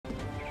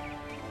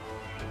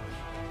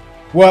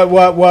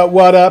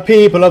What up,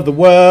 people of the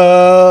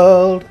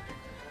world?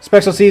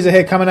 Special Caesar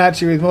here, coming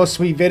at you with more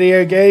sweet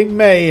video game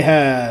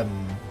mayhem.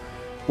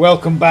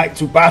 Welcome back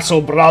to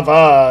Battle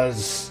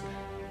Brothers.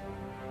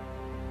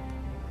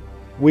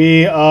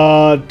 We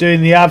are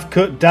doing the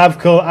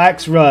Davkul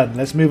axe run.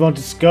 Let's move on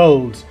to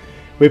Skulls.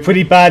 We're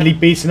pretty badly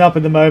beaten up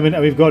at the moment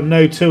and we've got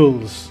no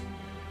tools.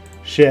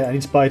 Shit, I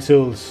need to buy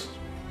tools.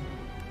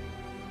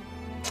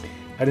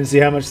 I didn't see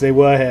how much they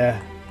were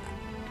here.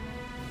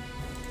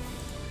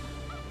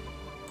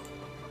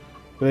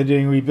 But they're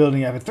doing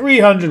rebuilding effort.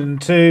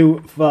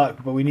 302!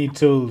 Fuck, but we need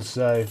tools,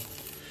 so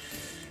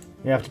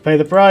we have to pay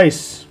the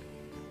price.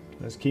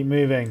 Let's keep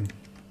moving.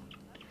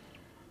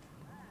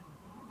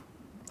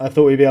 I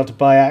thought we'd be able to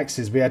buy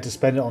axes. We had to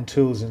spend it on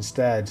tools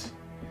instead.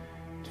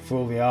 For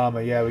all the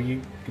armor. Yeah,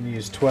 we can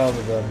use 12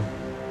 of them.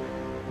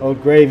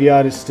 Old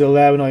graveyard is still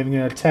there. We're not even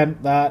going to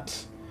attempt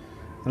that.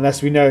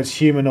 Unless we know it's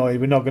humanoid.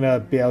 We're not going to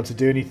be able to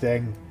do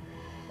anything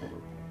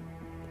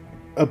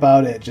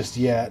about it just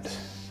yet.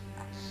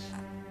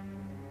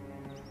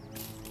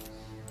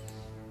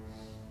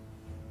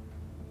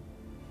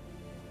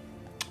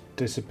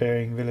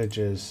 Disappearing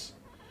villages.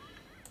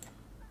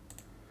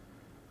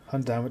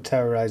 Hunt down what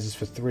terrorizes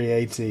for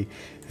 380.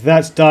 If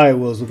that's dire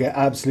wolves, we'll get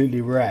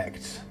absolutely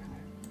wrecked.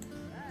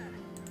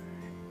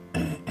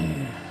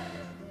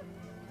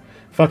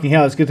 Fucking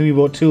hell, it's good that we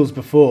bought tools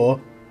before.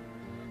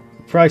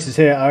 The prices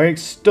here are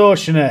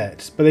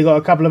extortionate, but they got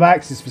a couple of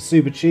axes for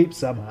super cheap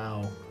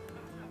somehow.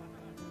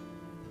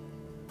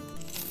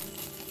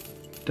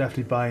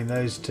 Definitely buying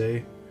those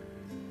two.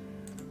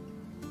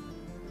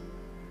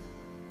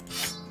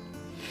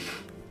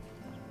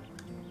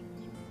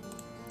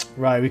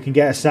 Right, we can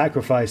get a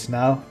sacrifice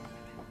now.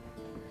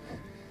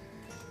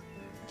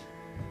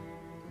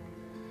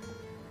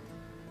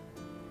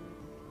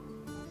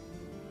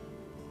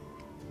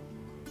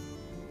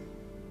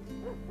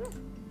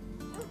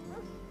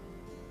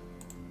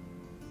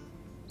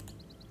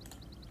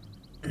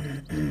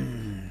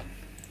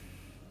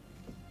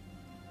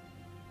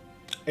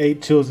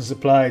 Eight tools and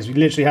supplies. We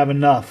literally have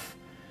enough.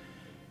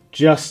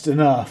 Just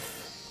enough.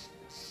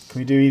 Can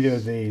we do either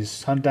of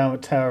these? Hunt down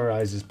what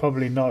terrorizes.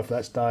 Probably not if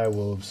that's dire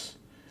wolves.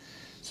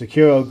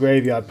 Secure old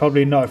graveyard.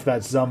 Probably not if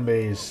that's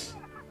zombies.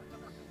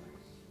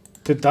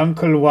 To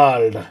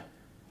Davkul.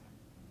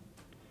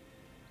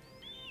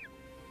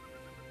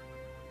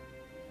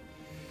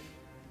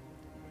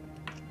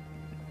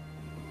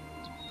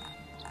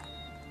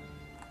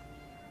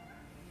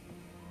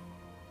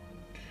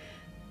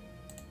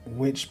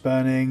 Witch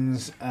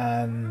burnings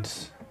and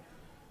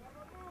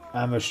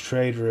ambush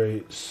trade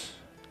routes.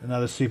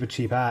 Another super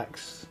cheap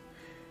axe.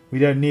 We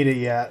don't need it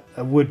yet.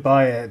 I would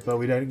buy it, but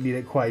we don't need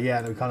it quite yet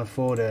and we can't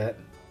afford it.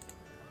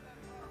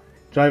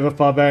 Drive off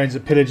barbarians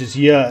and pillagers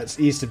yurts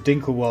east of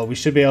Dinklewall. We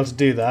should be able to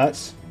do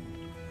that.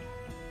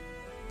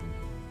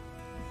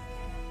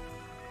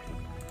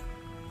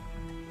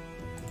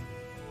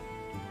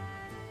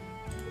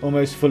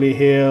 Almost fully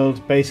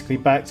healed. Basically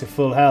back to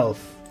full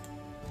health.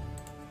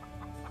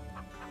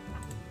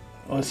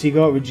 What's he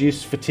got?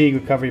 Reduced fatigue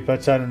recovery per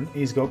turn.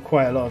 He's got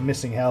quite a lot of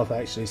missing health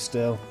actually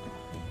still.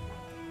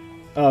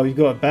 Oh, we've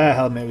got a bear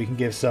helmet we can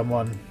give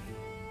someone.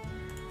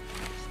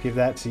 Let's give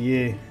that to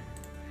you.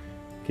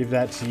 Give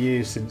that to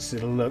you since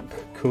it'll look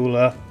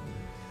cooler.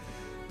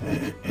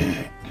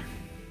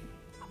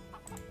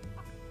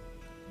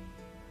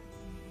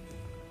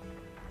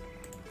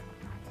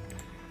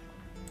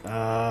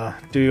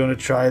 Do you want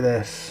to try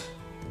this?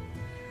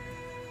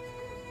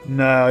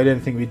 No, I don't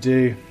think we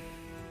do.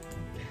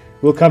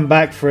 We'll come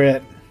back for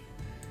it.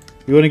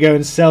 We want to go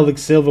and sell the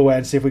silverware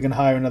and see if we can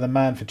hire another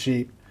man for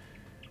cheap.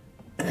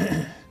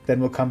 Then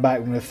we'll come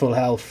back when we're full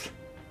health.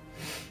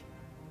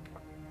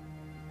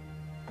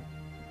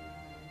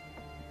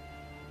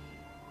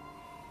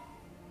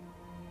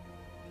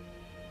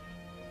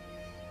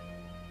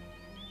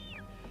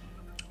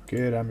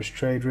 Good, ambush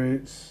trade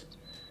routes.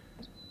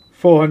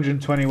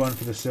 421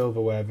 for the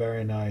silverware,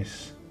 very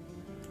nice.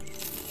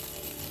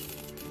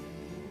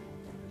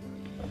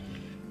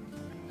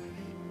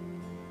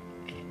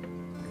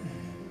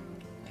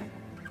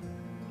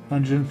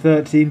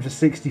 $113 for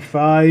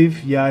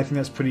 65. Yeah, I think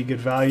that's pretty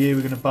good value.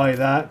 We're going to buy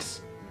that.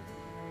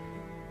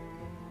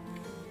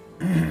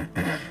 And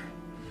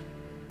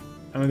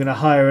we're going to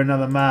hire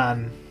another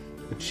man.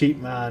 A cheap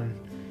man.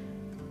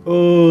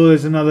 Oh,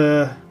 there's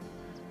another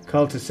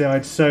cultist here.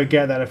 I'd so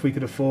get that if we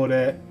could afford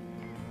it.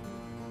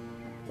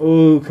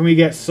 Oh, can we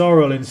get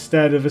Sorrel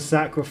instead of a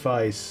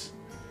sacrifice?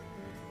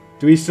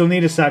 Do we still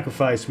need a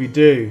sacrifice? We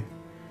do.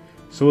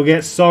 So we'll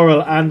get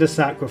Sorrel and a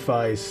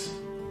sacrifice.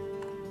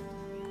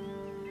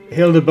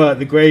 Hildebert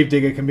the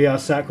Gravedigger can be our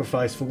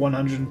sacrifice for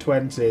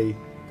 120.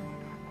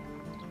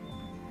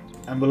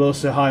 And we'll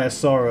also hire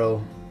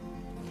Sorrel.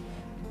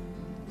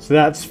 So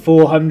that's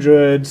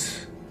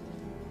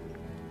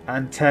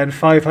 410,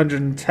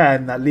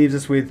 510. That leaves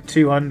us with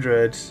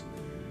 200.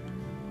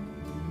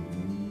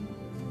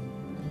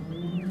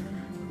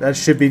 That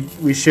should be,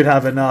 we should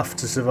have enough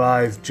to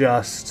survive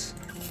just.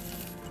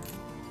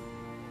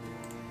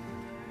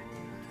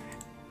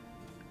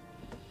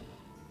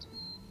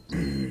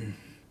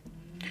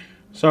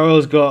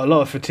 Sorrel's got a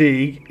lot of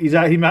fatigue. He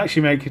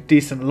actually make a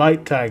decent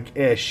light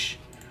tank-ish.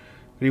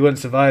 But he wouldn't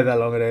survive that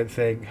long, I don't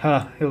think.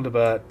 Huh,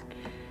 Hildebert.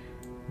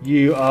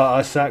 You are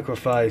our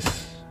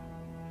sacrifice.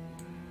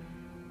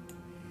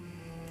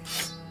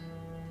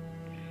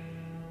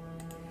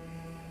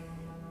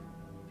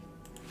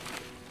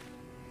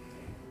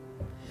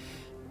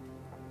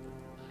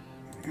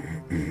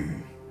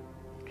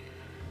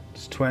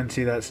 It's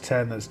 20, that's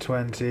 10, that's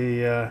 20.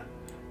 You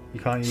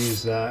can't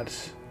use that.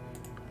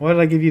 Why did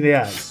I give you the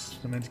axe?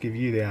 I meant to give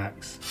you the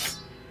axe.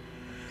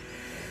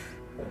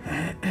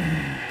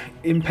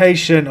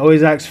 Impatient,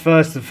 always acts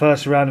first the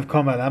first round of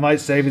combat. That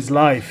might save his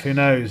life, who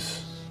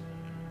knows?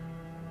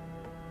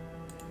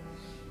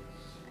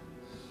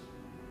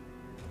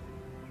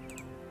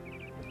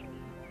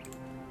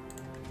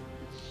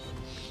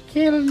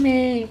 Kill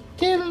me!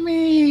 Kill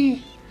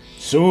me!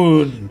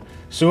 Soon!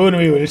 Soon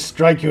we will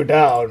strike you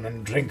down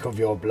and drink of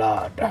your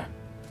blood.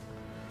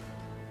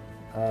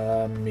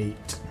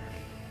 Meat.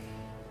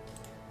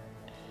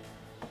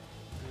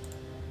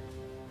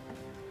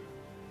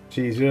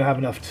 Jeez, we don't have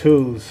enough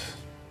tools.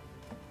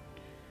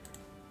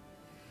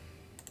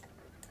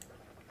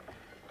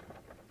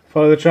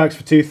 Follow the tracks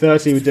for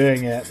 2:30, we're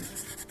doing it.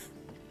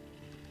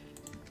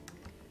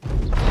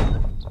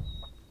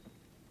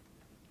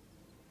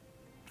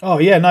 Oh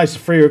yeah, nice,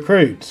 free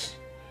recruits.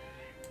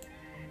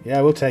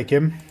 Yeah, we'll take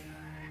him.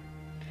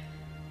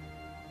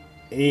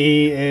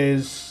 He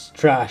is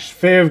trash.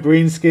 Fear of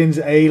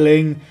greenskins,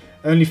 ailing,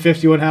 only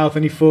 51 health,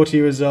 only 40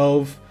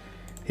 resolve.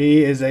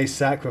 He is a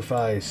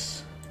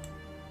sacrifice.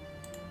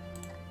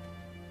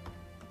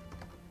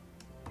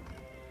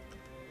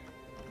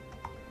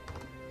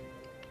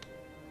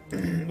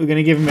 We're going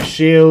to give him a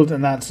shield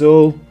and that's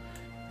all.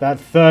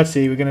 That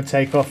 30 we're going to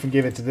take off and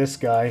give it to this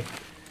guy.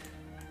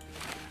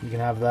 You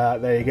can have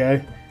that. There you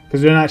go.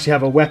 Because we don't actually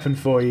have a weapon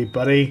for you,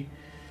 buddy.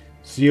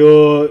 So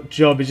your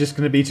job is just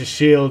going to be to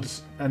shield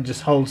and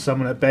just hold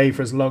someone at bay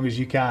for as long as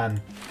you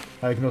can.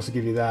 I can also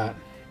give you that.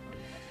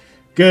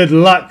 Good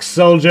luck,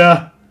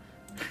 soldier!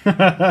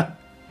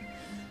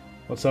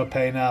 What's our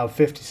pay now?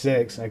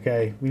 56.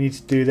 Okay, we need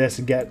to do this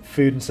and get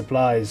food and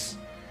supplies.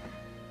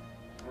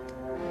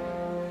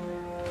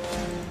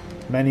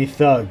 Many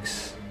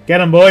thugs. Get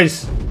them,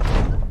 boys!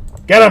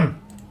 Get them!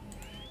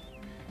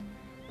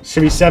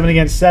 Should be 7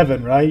 against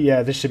 7, right?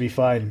 Yeah, this should be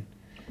fine.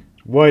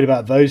 Worried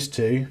about those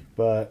two,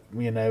 but,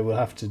 you know, we'll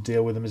have to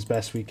deal with them as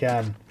best we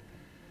can.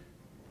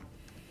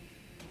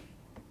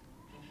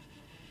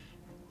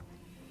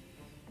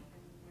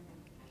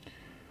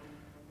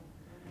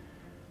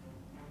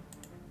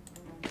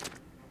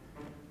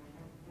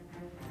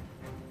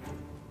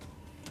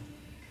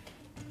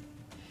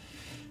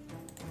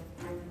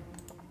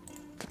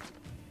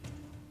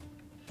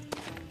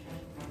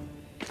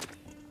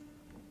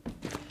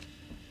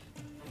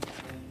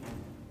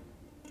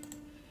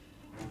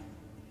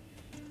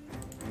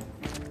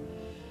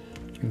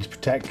 Need to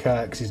protect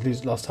Kurt because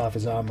he's lost half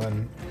his armor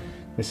and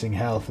missing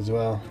health as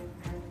well.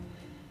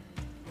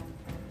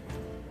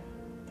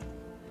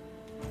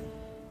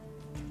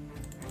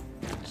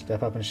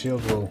 Step up and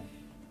shield wall.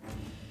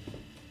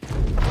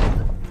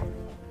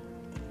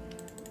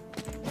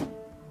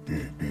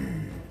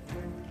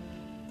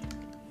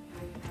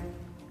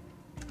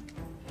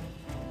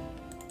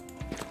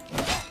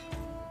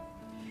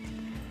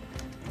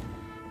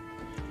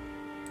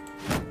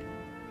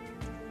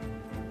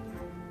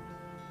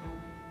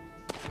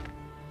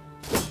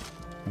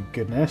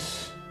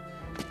 Goodness.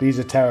 These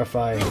are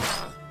terrifying.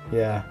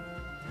 Yeah.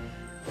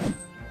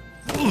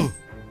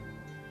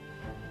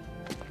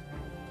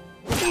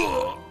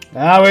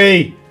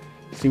 Owie!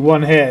 See,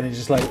 one hit and it's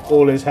just like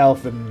all his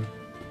health and...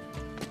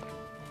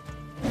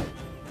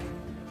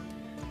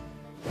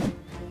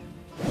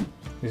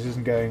 This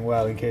isn't going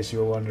well, in case you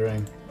were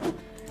wondering.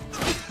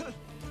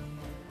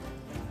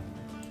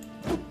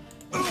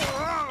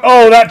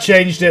 Oh, that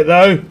changed it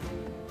though!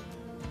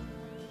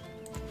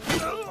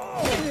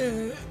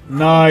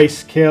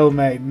 Nice kill,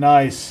 mate.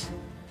 Nice.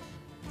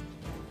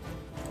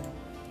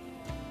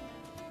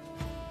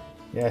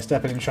 Yeah,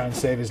 step in and try and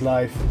save his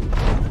life.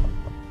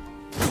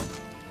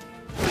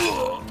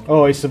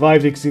 Oh, he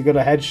survived because he got a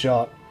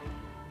headshot.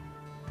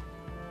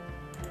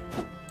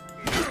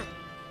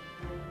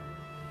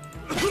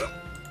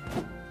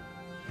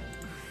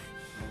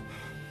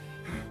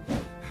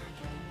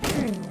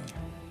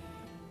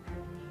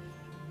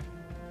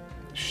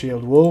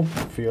 Shield wall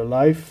for your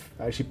life.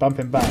 Actually bump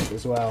him back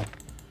as well.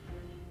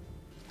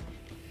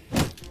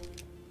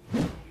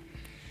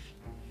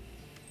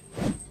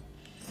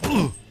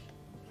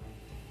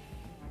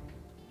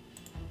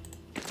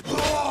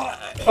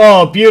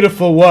 Oh,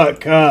 beautiful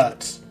work,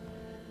 Kurt.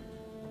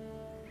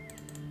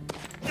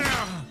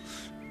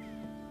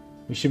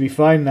 We should be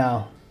fine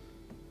now.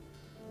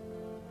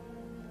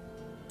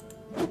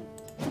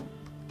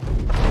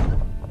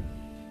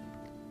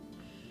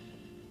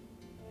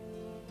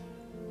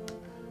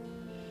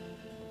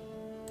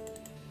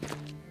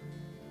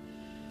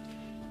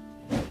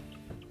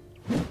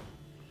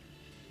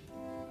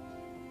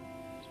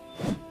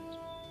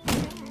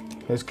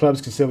 Those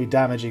clubs can still be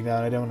damaging though,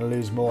 and I don't want to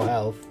lose more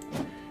health.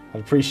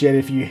 I'd appreciate it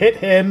if you hit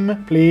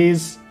him,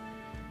 please.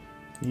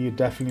 You're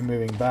definitely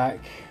moving back.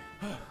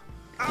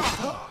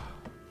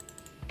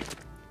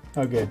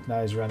 Oh good,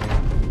 now he's running.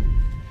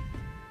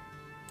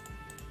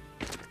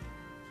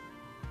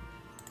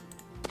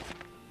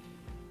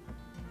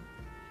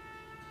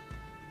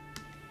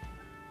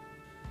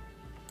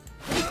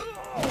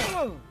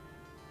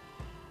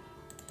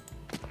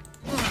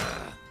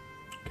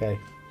 Okay,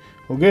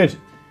 all good.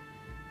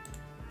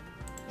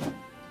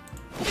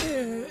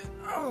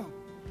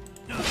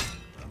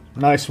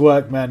 Nice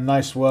work, man.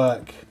 Nice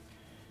work.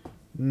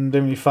 Didn't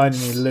really find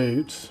any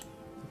loot.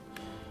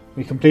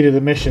 We completed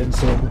the mission,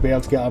 so we'll be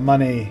able to get our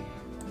money.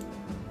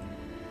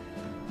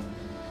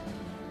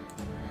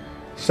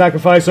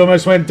 Sacrifice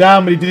almost went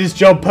down, but he did his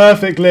job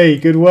perfectly.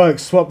 Good work.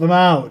 Swap them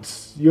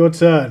out. Your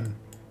turn.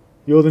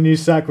 You're the new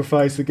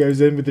sacrifice that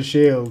goes in with the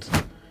shield.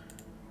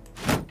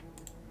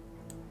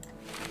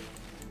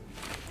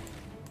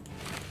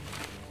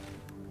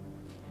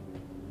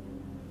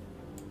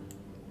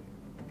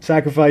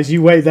 Sacrifice,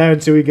 you wait there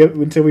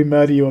until we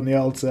murder you on the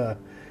altar.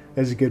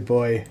 There's a good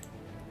boy.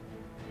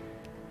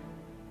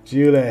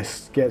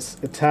 Duelist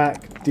gets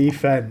attack,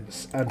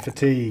 defense, and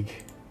fatigue.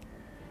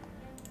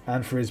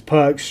 And for his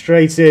perks,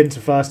 straight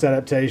into fast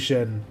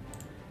adaptation.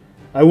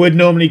 I would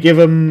normally give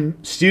him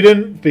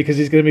student because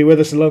he's going to be with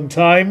us a long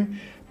time,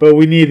 but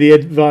we need the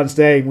advanced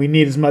aim. We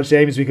need as much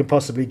aim as we can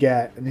possibly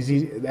get.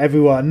 And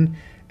everyone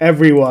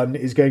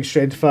is going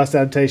straight into fast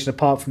adaptation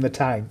apart from the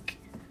tank.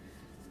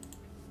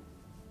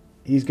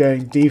 He's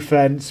going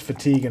defense,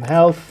 fatigue, and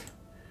health.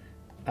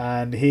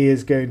 And he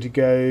is going to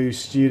go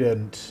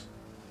student.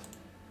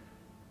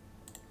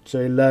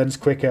 So he learns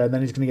quicker, and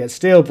then he's going to get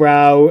steel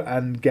brow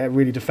and get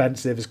really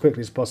defensive as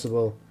quickly as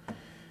possible.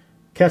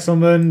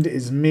 Kesselmund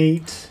is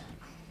meat.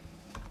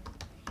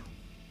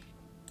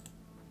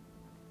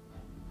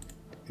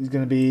 He's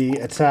going to be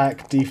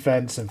attack,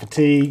 defense, and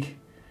fatigue.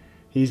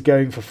 He's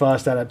going for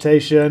fast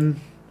adaptation.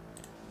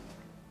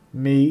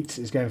 Meat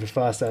is going for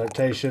fast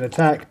adaptation,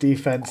 attack,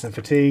 defense, and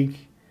fatigue.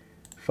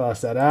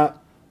 Fast adapt.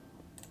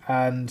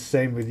 And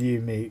same with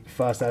you, Meat.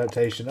 Fast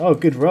adaptation. Oh,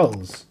 good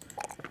rolls.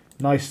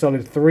 Nice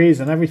solid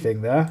 3s and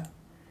everything there.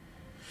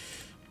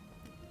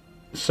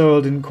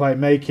 Soil didn't quite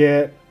make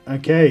it.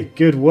 Okay,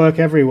 good work,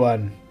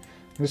 everyone.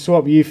 I'm going to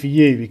swap you for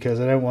you because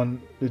I don't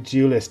want the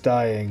duelist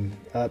dying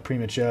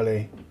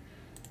prematurely.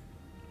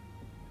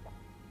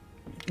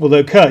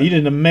 Although, Kurt, you did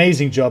an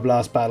amazing job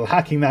last battle,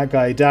 hacking that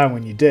guy down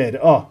when you did.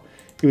 Oh,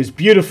 it was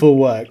beautiful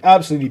work.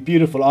 Absolutely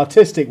beautiful.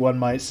 Artistic, one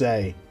might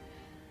say.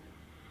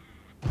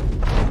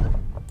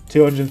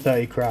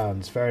 230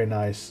 crowns. Very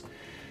nice.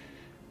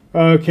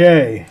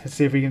 Okay. Let's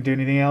see if we can do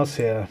anything else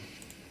here.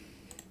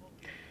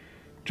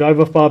 Drive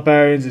off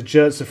barbarians and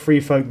jerks of free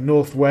folk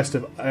northwest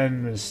of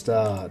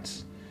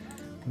Enmenstad.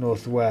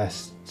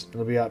 Northwest.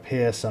 It'll be up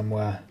here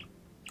somewhere.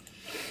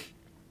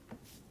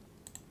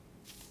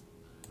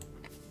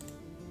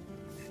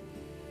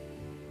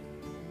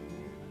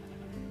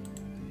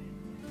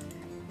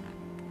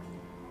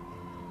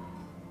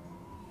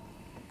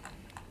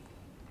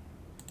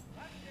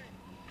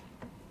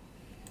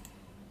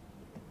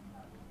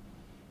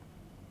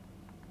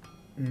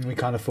 We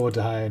can't afford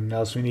to hire him,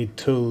 else we need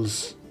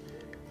tools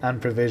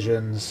and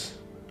provisions.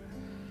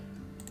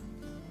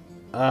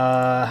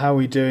 How are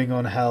we doing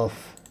on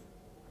health?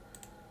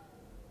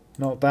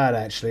 Not bad,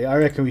 actually. I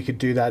reckon we could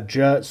do that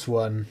Jerts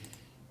one.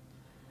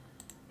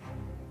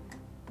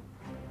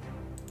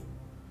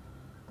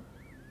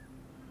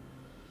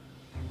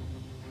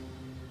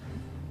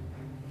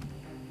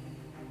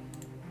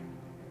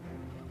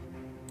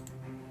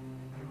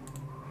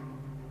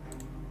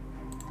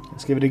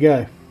 Let's give it a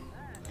go.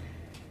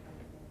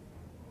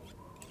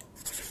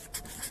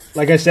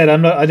 Like I said,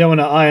 I don't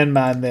want to Iron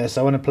Man this.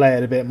 I want to play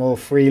it a bit more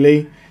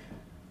freely.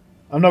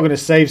 I'm not going to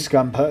save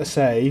scum per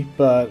se,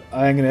 but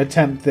I am going to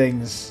attempt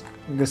things.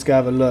 I'm just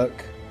going to have a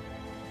look.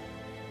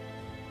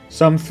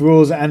 Some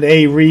thralls and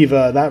a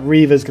reaver. That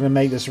reaver's going to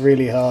make this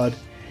really hard.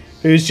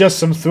 If it was just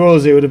some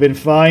thralls, it would have been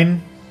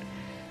fine.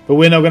 But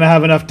we're not going to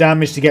have enough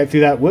damage to get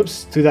through that.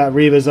 Whoops, through that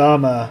reaver's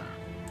armor.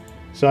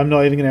 So I'm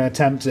not even going to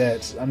attempt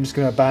it. I'm just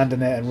going to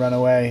abandon it and run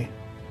away.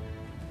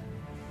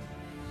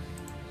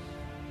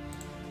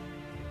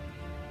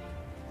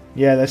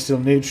 Yeah, they're still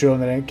neutral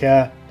and they don't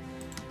care.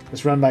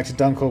 Let's run back to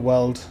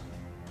Dunkelwald.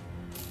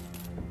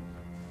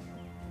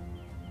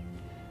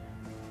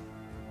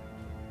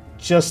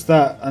 Just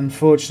that,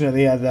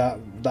 unfortunately, yeah,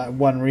 that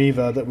one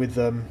Reaver that with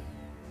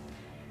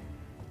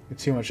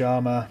too much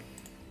armor.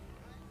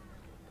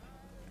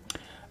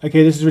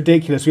 Okay, this is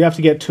ridiculous. We have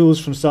to get tools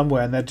from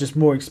somewhere and they're just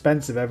more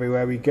expensive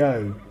everywhere we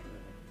go.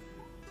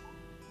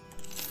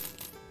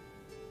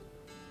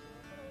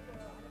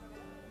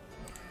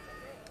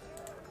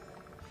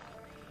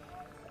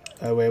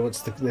 Oh wait,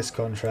 what's this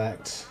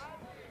contract?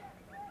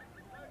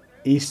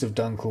 East of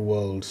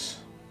Dunkelwald.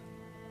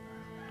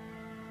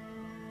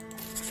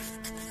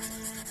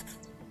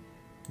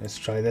 Let's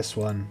try this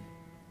one.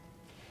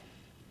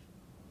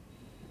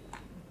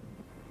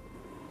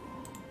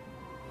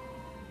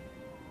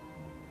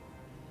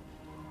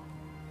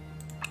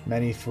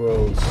 Many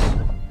thralls.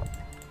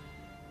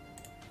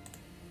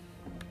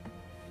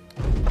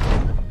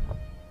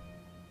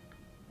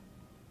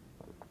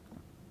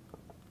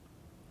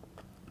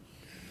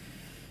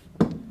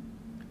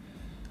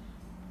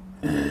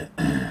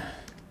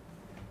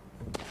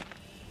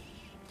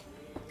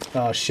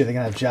 Oh shit, they're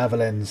gonna have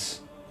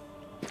javelins.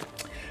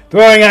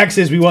 Throwing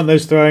axes, we want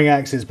those throwing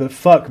axes, but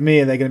fuck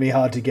me, are they gonna be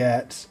hard to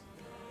get.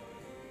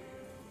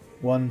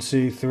 1,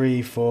 2,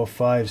 3, 4,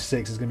 5,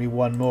 6. There's gonna be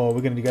one more.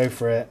 We're gonna go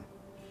for it.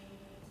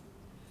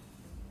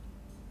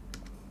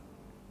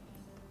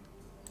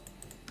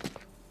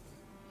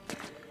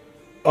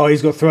 Oh,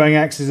 he's got throwing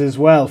axes as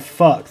well.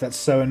 Fuck, that's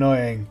so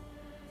annoying.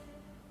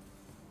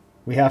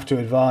 We have to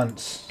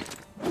advance.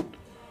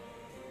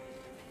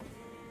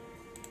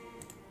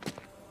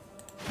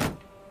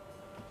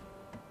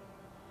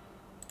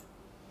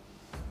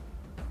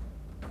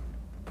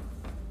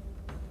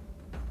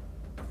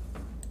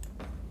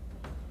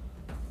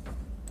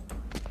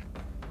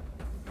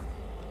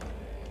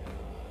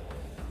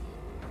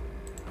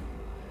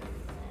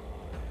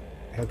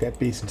 He'll get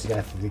beaten to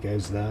death if he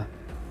goes there.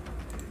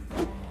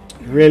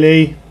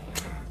 Really?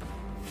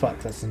 Fuck,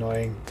 that's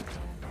annoying.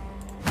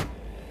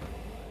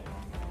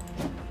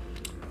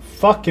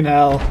 Fucking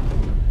hell.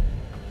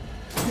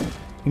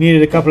 We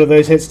needed a couple of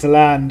those hits to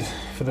land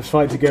for the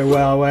fight to go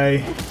well our way.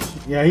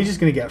 Yeah, he's just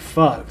going to get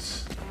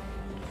fucked.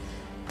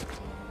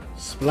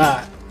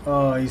 Splat.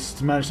 Oh,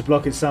 he's managed to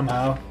block it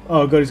somehow.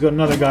 Oh god, he's got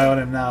another guy on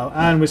him now.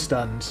 And we're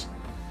stunned.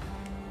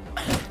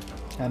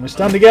 And we're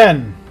stunned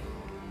again.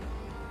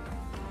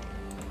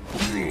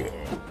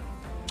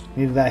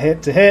 Needed that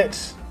hit to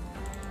hit.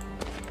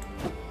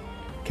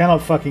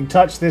 Cannot fucking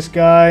touch this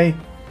guy.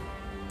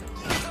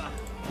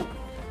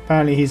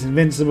 Apparently he's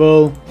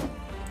invincible.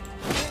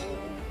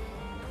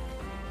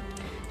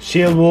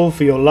 Shield wall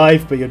for your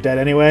life, but you're dead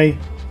anyway.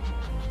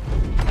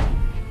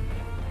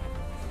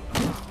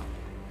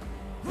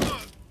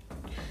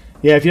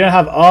 Yeah, if you don't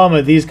have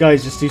armor, these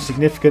guys just do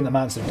significant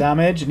amounts of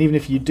damage. And even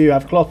if you do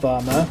have cloth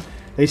armor,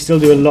 they still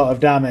do a lot of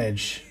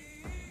damage.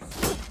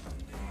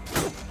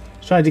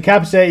 He's trying to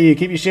decapitate you.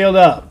 Keep your shield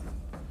up.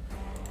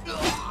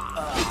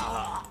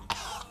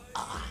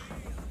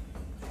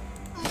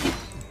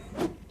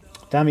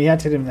 Damn, you had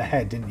to hit him in the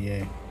head, didn't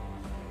you?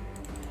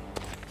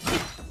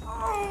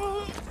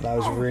 That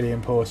was really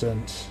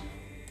important.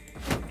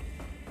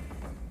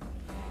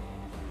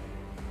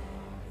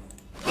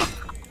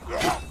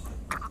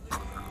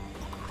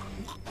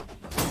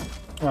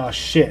 Oh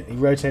shit, he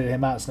rotated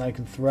him out so now he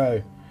can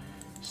throw.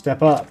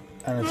 Step up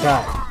and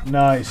attack.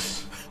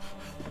 Nice.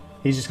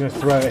 He's just going to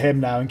throw at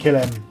him now and kill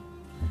him.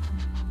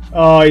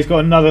 Oh, he's got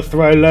another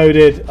throw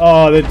loaded.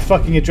 Oh, the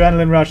fucking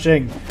adrenaline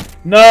rushing.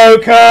 No,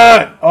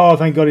 Kurt! Oh,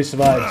 thank God he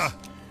survives.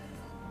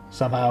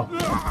 Somehow.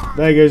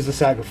 There goes the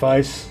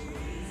sacrifice.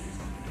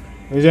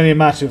 It was only a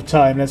matter of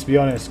time, let's be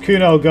honest.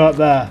 Kuno got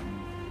there.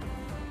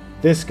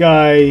 This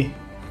guy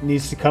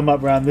needs to come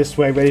up around this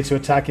way, ready to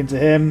attack into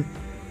him.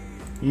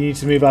 You need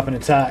to move up and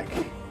attack,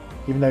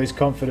 even though he's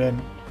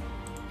confident.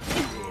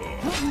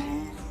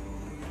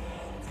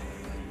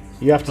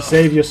 You have to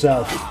save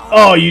yourself.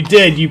 Oh, you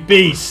did, you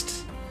beast!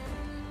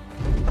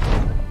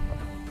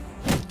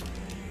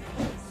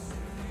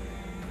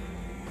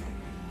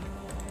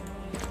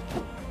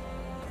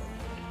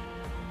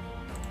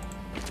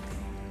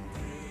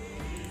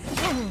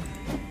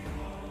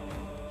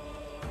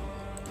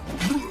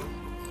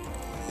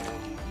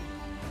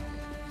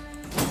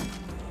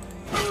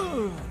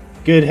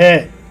 Good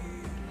hit.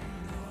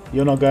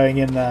 You're not going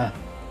in there.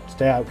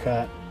 Stay out,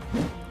 Kurt.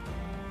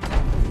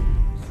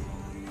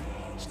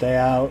 Stay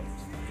out.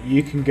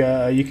 You can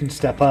go. You can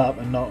step up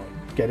and not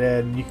get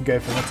in. You can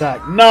go for an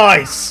attack.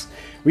 Nice.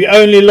 We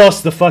only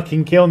lost the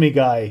fucking kill me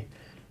guy.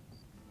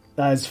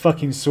 That is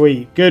fucking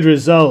sweet. Good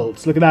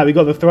results. Look at that. We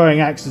got the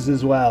throwing axes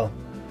as well.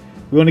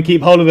 We want to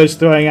keep hold of those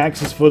throwing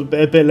axes for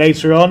a bit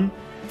later on.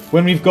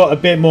 When we've got a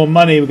bit more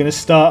money, we're going to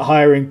start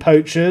hiring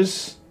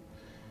poachers.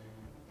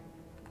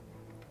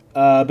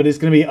 But it's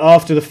going to be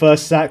after the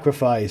first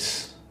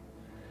sacrifice.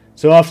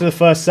 So after the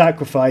first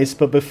sacrifice,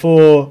 but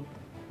before...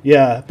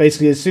 Yeah,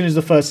 basically as soon as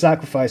the first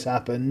sacrifice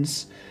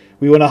happens,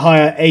 we want to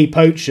hire a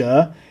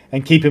poacher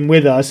and keep him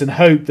with us and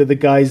hope that the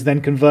guys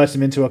then convert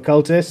him into a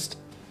cultist.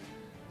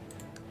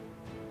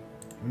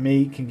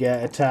 Meat can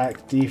get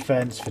attack,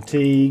 defense,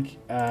 fatigue,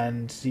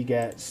 and he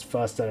gets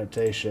fast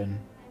adaptation.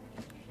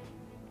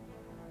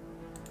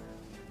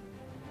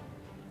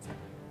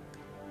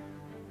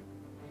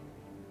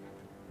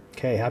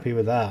 Okay, happy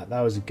with that.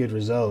 That was a good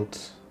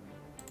result.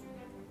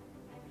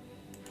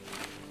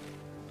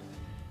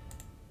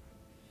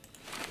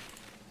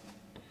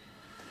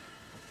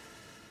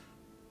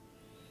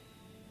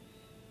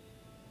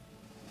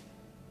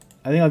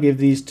 I think I'll give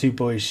these two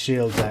boys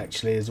shields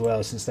actually as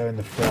well, since they're in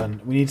the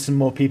front. We need some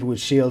more people with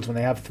shields when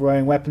they have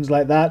throwing weapons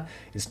like that.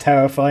 It's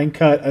terrifying.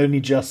 Kurt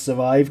only just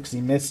survived because he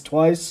missed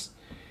twice.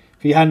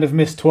 If he hadn't have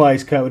missed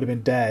twice, Kurt would have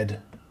been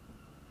dead.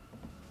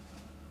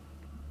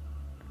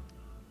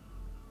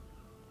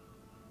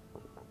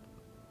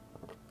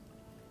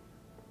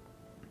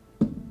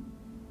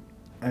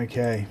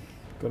 Okay.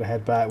 Gotta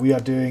head back. We are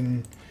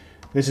doing...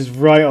 This is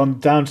right on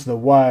down to the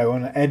wire. We're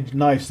on an edge,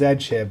 knife's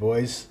edge here,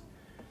 boys.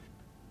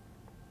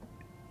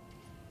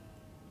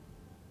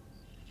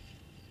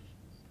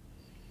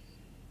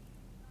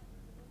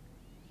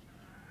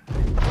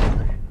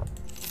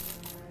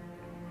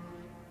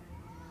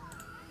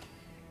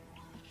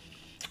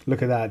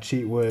 Look at that,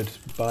 cheap wood,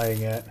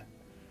 buying it.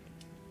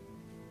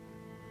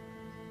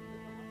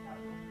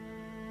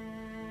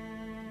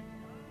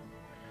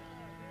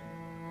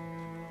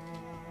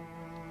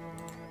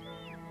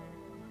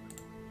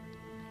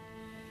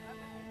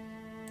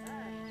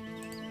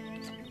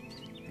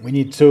 We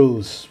need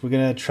tools. We're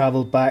going to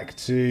travel back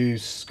to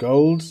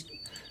Scold.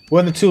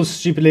 Weren't the tools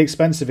stupidly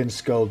expensive in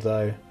Scold,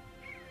 though?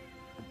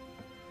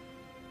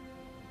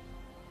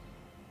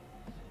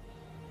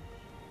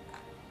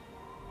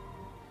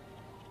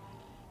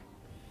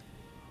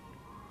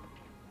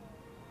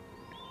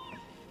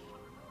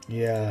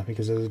 Yeah,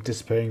 because of the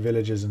disappearing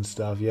villages and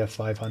stuff. Yeah,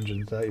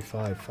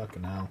 535.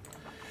 Fucking hell.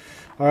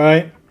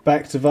 Alright,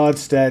 back to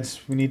Vardstead.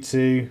 We need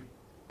to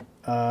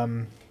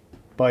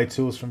buy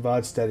tools from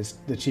Vardstead. It's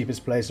the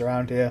cheapest place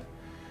around here.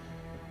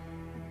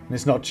 And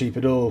it's not cheap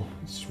at all.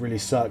 It really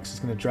sucks. It's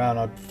going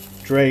to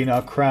drain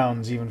our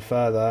crowns even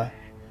further.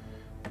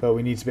 But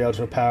we need to be able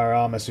to repair our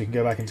armor so we can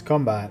go back into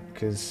combat.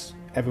 Because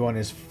everyone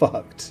is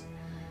fucked.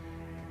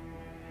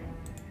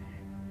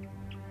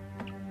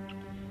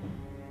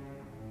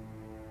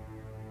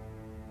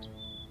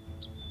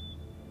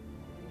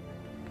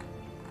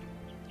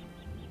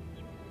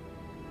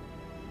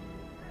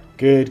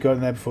 Good, got in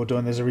there before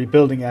dawn. There's a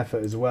rebuilding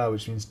effort as well,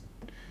 which means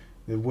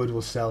the wood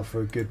will sell for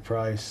a good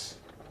price.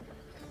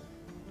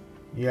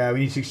 Yeah,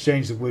 we need to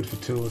exchange the wood for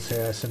tools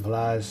here, simple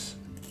as.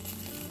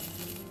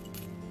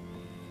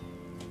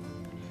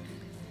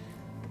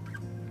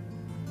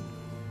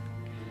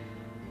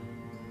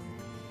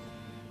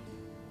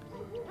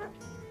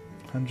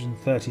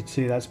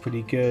 $132, that's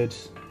pretty good.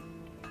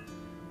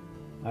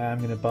 I am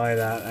going to buy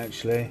that,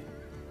 actually.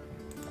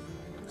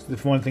 So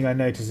the one thing I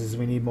noticed is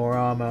we need more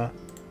armor.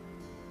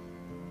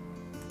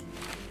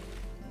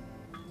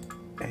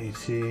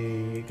 80,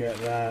 you get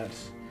that.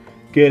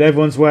 Good,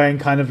 everyone's wearing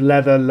kind of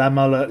leather,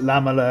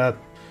 lamellar,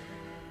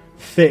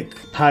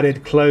 thick,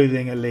 padded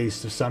clothing at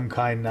least of some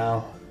kind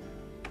now.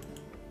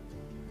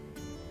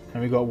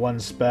 And we've got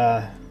one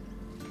spare.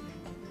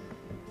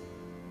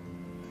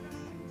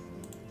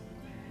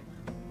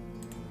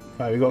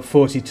 Right, we've got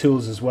 40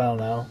 tools as well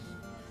now.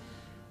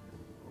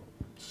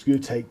 It's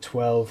going to take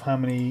 12. How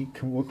many,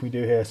 what can we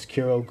do here?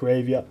 Secure old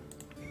graveyard?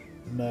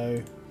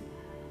 No.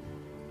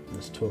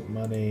 Let's talk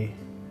money.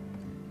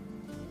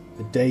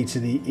 The day to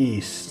the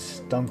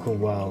east,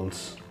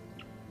 Dunkelwald.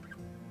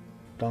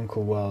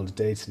 Dunkelwald,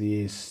 day to the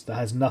east. That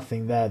has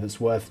nothing there that's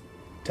worth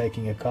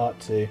taking a cart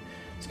to.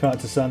 Let's cart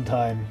to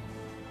Suntime.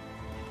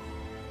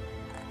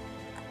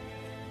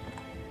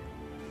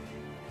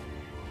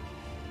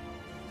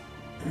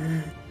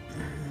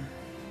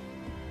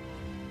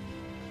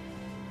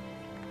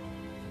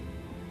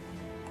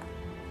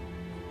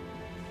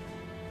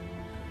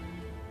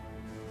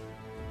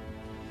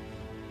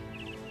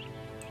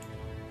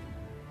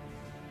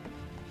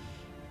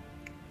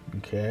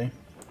 Okay.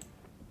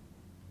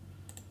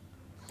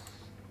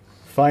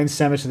 Find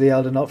Cemetery of the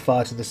Elder not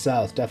far to the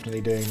south.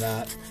 Definitely doing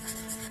that.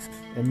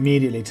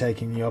 Immediately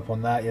taking you up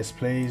on that. Yes,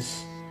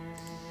 please.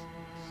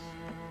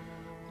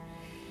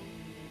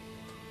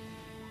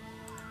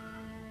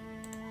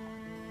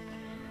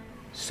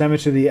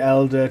 Cemetery of the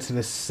Elder to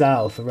the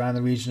south, around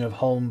the region of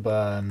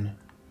Holmburn.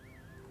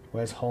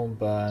 Where's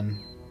Holmburn?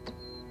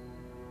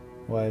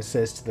 Well, it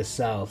says to the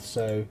south,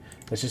 so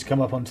let's just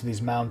come up onto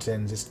these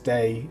mountains. It's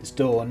day, it's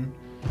dawn.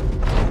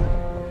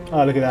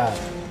 Oh, look at that.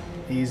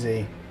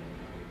 Easy.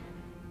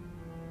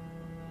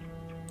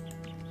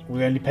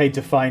 We only paid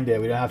to find it,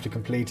 we don't have to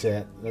complete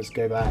it. Let's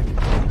go back.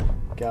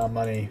 Get our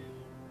money.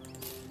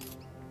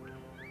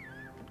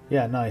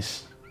 Yeah,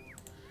 nice.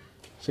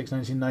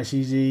 619, nice,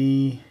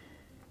 easy.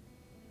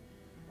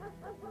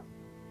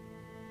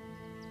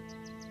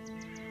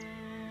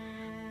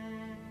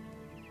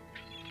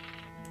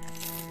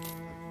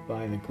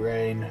 Buying the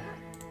grain.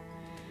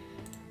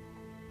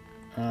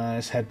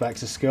 Let's head back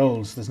to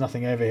Skulls. There's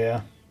nothing over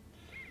here.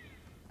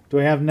 Do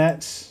we have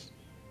nets?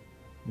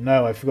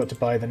 No, I forgot to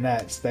buy the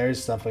nets. There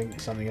is something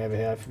over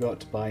here. I forgot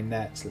to buy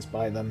nets. Let's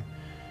buy them.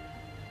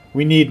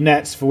 We need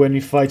nets for when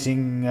we're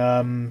fighting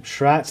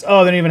Shrats.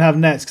 Oh, they don't even have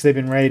nets because they've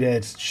been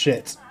raided.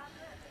 Shit.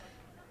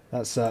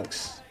 That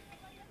sucks.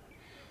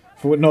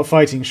 For not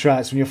fighting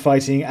Shrats, when you're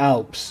fighting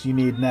Alps, you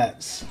need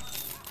nets.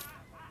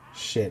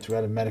 Shit, we're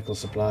out of medical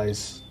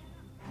supplies.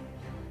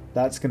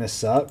 That's gonna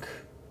suck.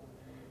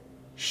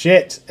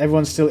 Shit,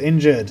 everyone's still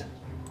injured.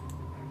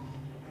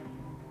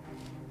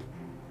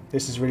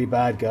 This is really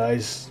bad,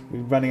 guys. We're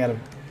running out of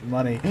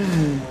money.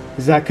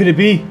 Could it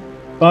be?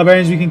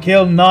 Barbarians we can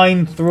kill?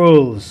 9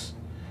 thralls.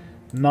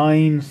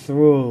 9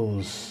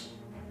 thralls.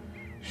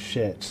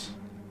 Shit.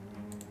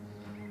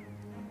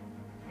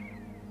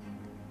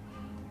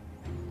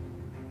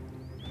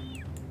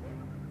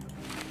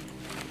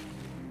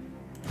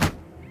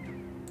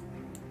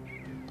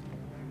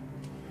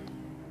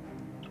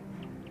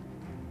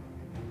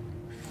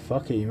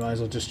 fuck it, you might as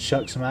well just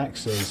chuck some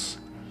axes.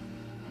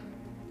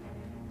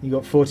 You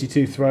got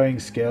 42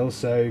 throwing skill,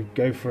 so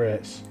go for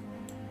it.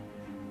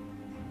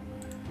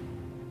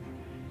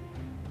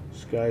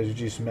 This guy's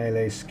reduced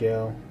melee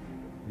skill.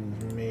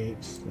 Meat,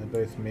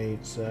 they're both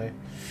meat, so...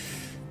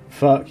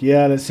 Fuck,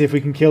 yeah, let's see if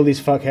we can kill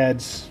these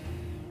fuckheads.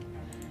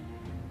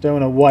 Don't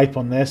want to wipe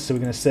on this, so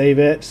we're going to save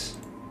it.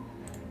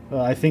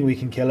 Well, I think we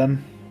can kill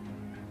them.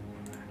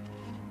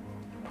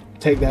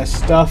 Take their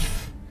stuff.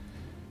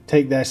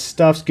 Take their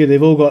stuff's good.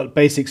 They've all got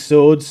basic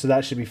swords, so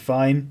that should be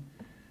fine.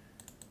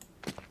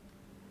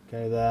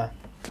 Go there.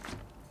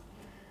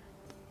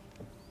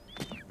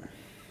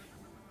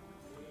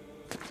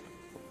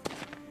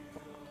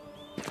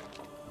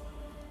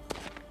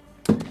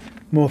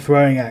 More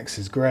throwing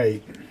axes,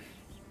 great.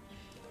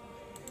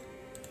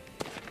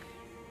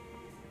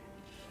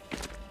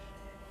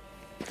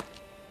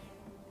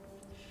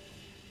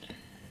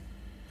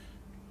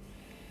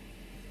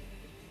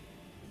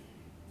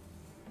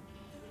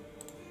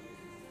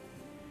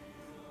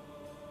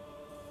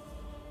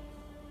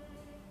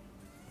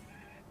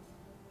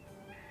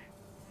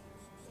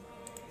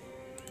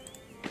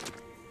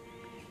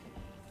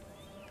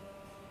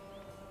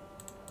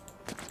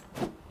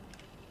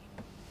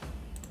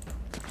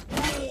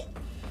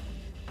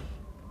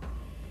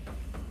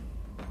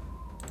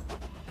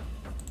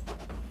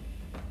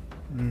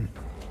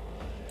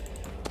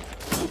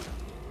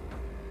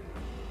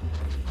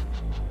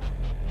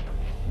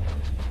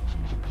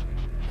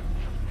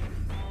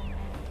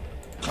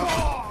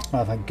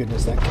 Oh, thank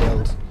goodness that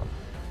killed.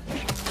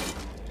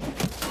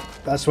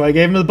 That's why I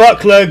gave him the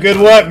buckler. Good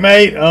work,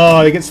 mate.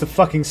 Oh, he gets the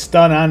fucking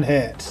stun and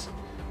hit.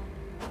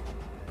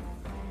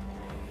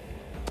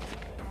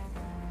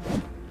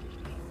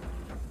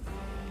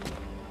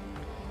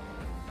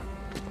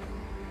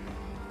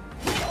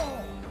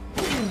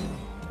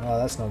 Oh,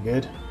 that's not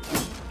good.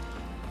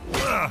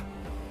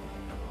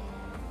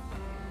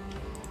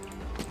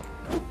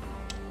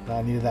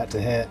 I needed that to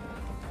hit.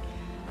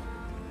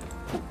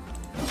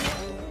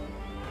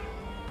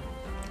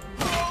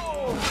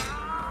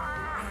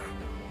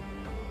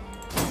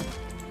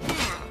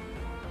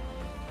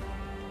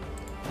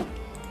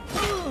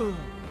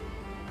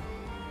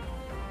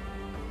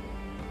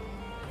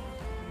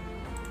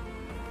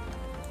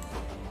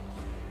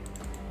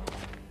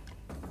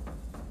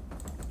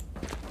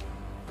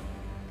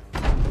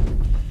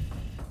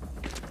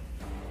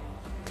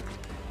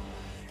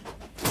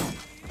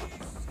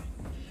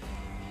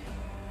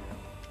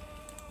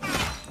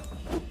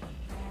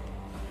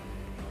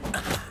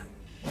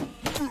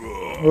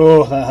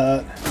 Oh, that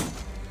hurt.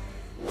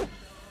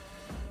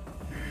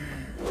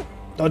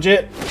 Dodge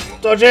it!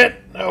 Dodge it!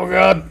 Oh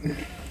god!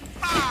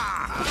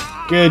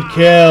 Good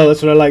kill,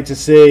 that's what I like to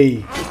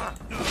see.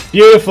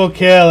 Beautiful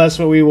kill, that's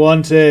what we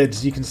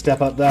wanted. You can step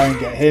up there and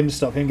get him,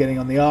 stop him getting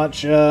on the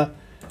archer.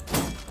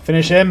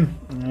 Finish him.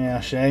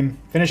 Yeah, shame.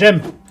 Finish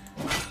him!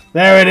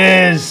 There it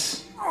is!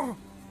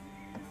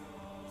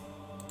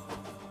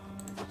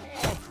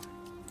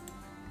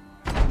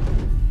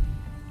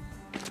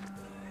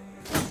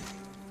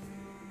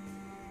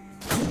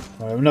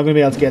 We're not going to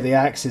be able to get the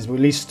axes, but at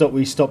least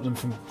we stopped them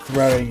from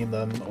throwing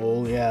them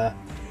all, yeah.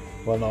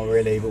 Well, not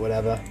really, but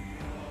whatever.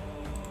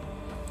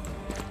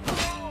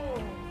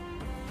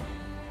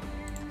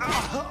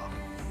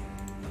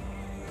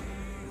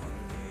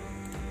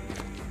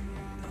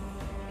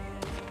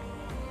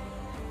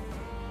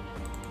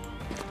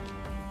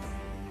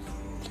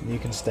 You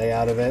can stay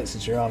out of it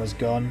since your armor's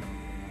gone.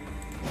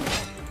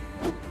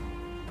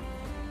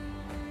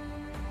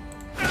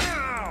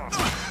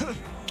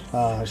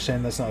 Oh,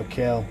 shame that's not a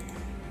kill.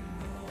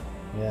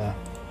 Yeah.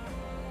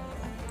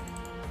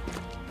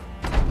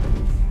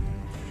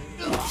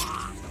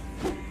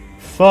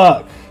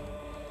 Fuck!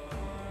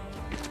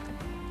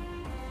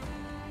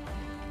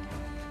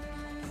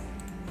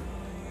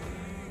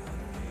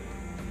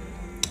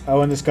 I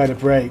want this guy to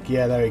break.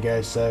 Yeah, there we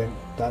go. So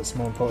that's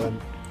more important.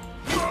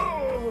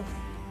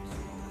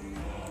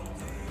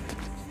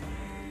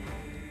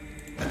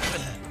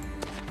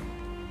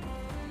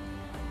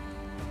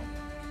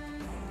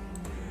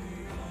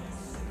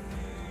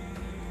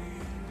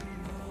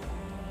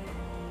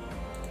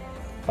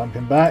 Bump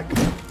him back.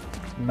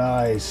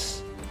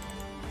 Nice.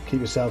 Keep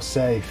yourself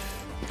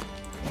safe.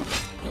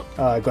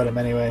 Oh, I got him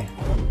anyway.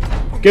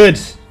 Good.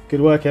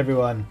 Good work,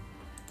 everyone.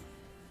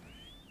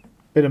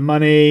 Bit of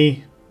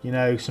money. You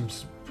know, some.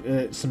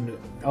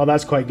 Oh,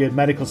 that's quite good.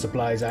 Medical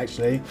supplies,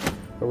 actually,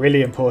 are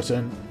really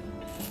important.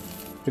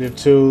 Bit of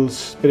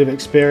tools. Bit of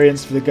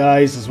experience for the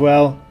guys as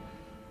well.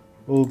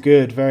 All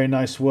good. Very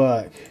nice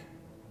work.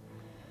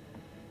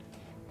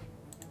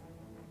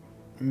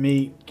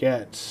 Meat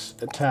gets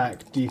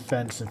attack,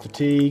 defense, and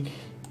fatigue.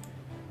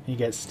 He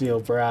gets steel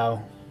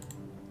brow.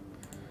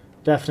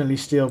 Definitely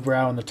steel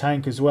brow on the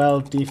tank as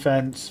well.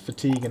 Defense,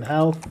 fatigue, and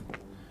health.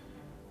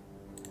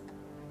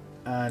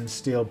 And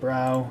steel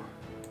brow.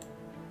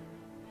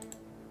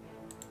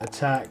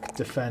 Attack,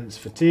 defense,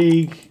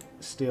 fatigue,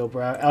 steel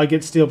brow. I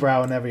get steel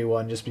brow on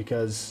everyone just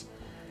because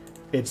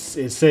it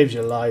saves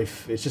your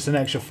life. It's just an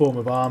extra form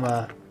of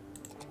armor.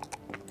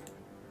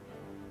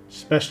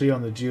 especially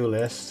on the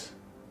duelist.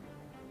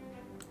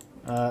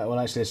 Well,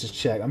 actually, let's just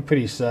check. I'm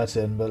pretty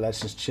certain, but let's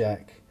just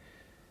check.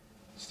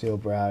 Steel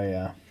brow,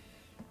 yeah.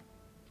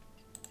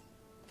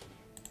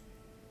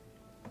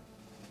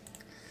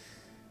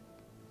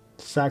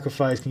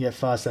 Sacrifice can get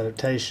fast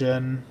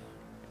adaptation.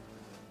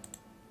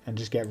 And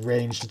just get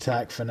ranged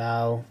attack for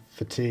now.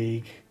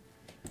 Fatigue.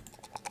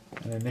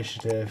 And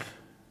initiative.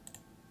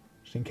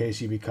 Just in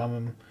case you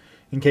become...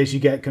 In case you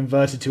get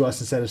converted to us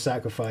instead of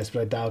sacrificed,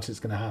 but I doubt it's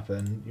going to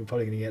happen. You're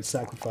probably going to get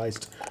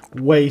sacrificed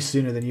way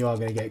sooner than you are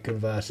going to get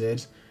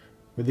converted.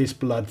 With this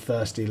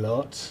bloodthirsty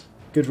lot.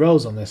 Good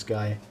rolls on this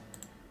guy.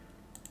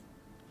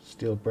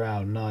 Steel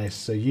brow, nice.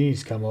 So you need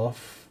to come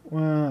off.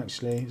 Well,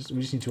 actually,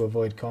 we just need to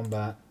avoid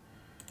combat.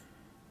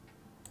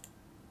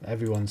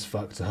 Everyone's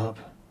fucked up.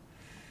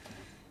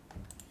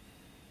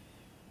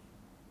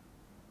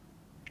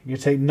 You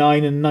take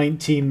 9 and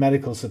 19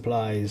 medical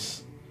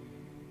supplies.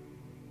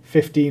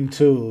 15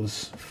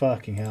 tools.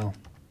 Fucking hell.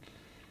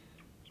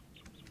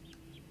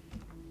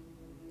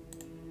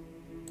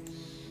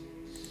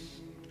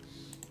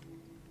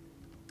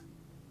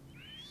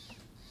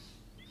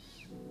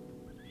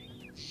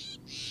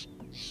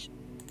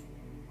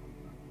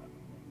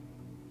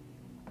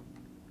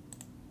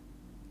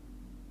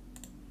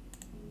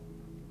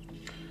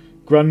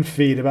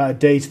 Grunfeed, about a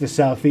day to the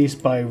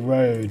southeast by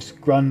road.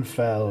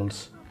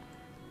 Grunfeld.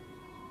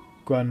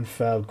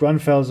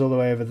 Grunfeld's all the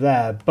way over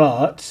there,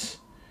 but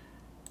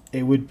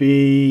it would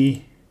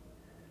be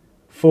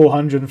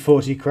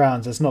 440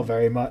 crowns. That's not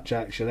very much,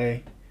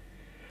 actually.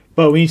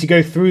 But we need to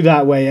go through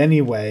that way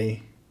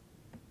anyway.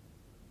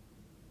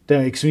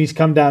 Don't we? Because we need to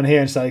come down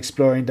here and start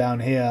exploring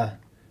down here.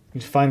 We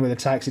need to find where the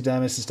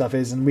taxidermist and stuff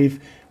is, and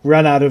we've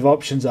run out of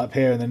options up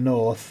here in the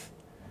north.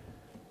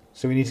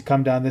 So we need to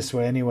come down this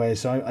way anyway.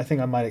 So I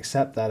think I might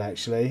accept that,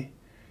 actually.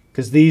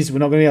 Because these, we're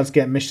not going to be able to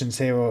get missions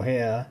here or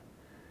here.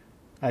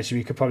 Actually,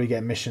 we could probably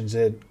get missions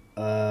in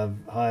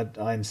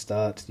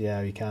Einstadt.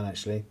 Yeah, we can,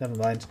 actually. Never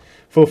mind.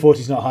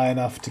 440 is not high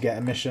enough to get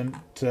a mission,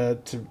 to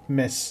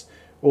miss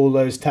all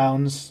those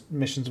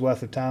missions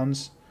worth of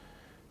towns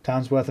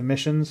worth of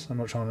missions. I'm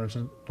not sure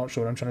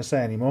what I'm trying to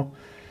say anymore.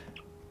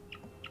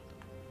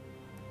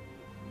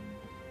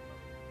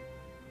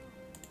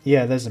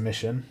 Yeah, there's a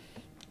mission.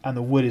 And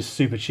the wood is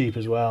super cheap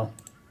as well.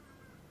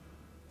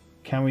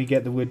 Can we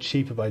get the wood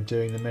cheaper by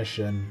doing the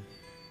mission?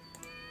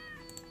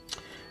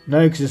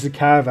 No, because it's a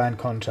caravan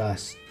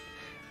contrast.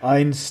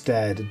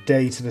 Einstead, a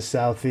day to the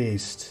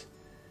southeast.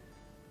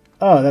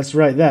 Oh, that's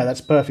right there.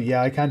 That's perfect.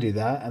 Yeah, I can do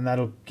that. And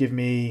that'll give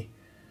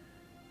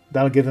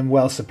them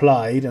well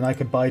supplied. And I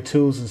can buy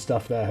tools and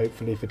stuff there,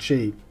 hopefully, for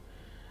cheap.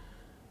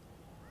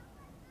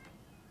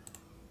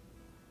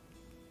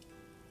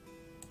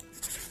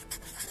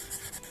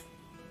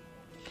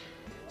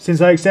 Since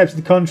I accepted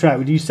the contract,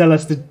 would you sell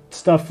us the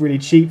stuff really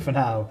cheap for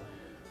now?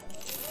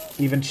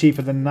 Even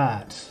cheaper than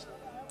that.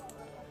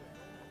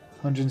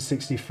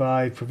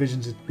 165.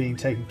 Provisions are being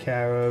taken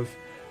care of.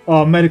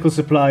 Oh, medical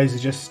supplies are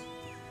just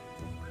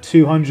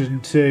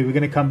 202. We're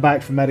going to come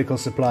back for medical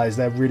supplies.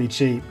 They're really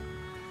cheap.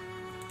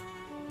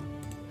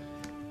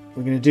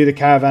 We're going to do the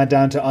caravan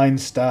down to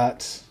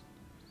Einstadt.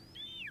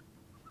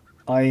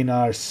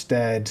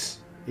 Einarstead,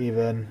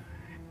 even.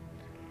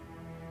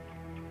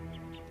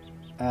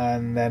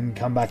 And then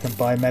come back and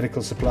buy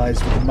medical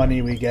supplies with the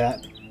money we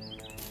get.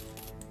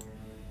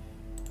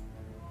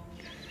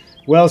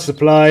 Well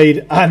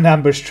supplied and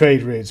ambush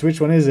trade routes. Which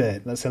one is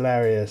it? That's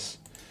hilarious.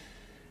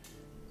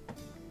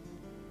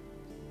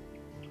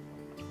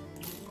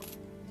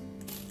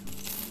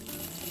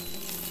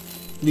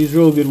 These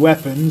are all good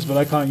weapons, but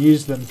I can't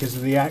use them because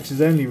of the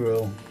axes only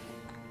rule.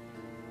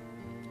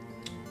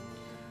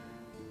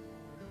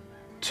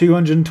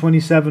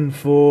 227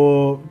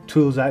 for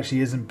tools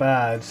actually isn't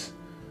bad.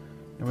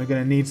 And we're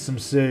going to need some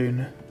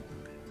soon.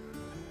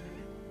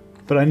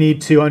 But I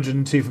need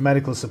 202 for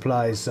medical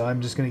supplies, so I'm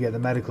just going to get the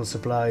medical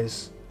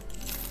supplies.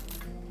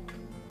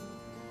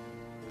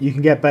 You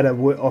can get better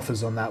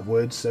offers on that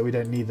wood, so we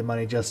don't need the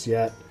money just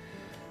yet.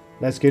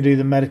 Let's go do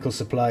the medical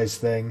supplies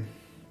thing.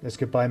 Let's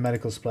go buy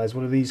medical supplies.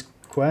 What are these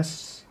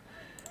quests?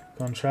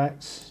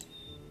 Contracts.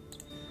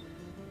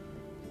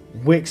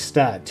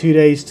 Wickstadt. 2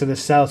 days to the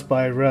south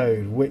by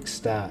road.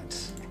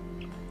 Wickstadt.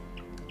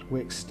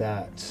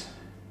 Wickstadt.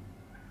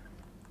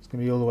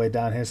 Gonna be all the way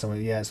down here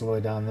somewhere. Yeah, it's all the way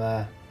down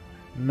there.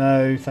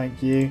 No,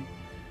 thank you.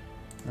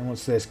 And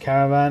what's this?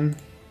 Caravan.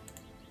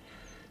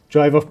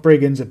 Drive off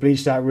brigands at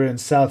bleached out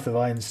ruins south of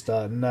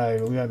Einstadt. No,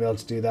 we won't be able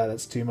to do that.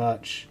 That's too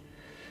much.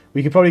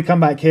 We could probably come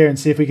back here and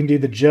see if we can do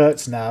the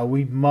jerts now.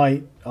 We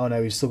might... Oh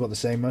no, we've still got the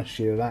same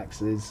shield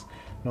axes.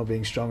 Not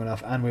being strong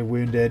enough. And we're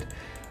wounded.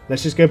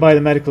 Let's just go buy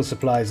the medical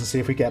supplies and see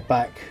if we get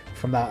back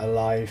from that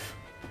alive.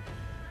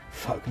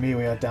 Fuck me,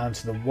 we are down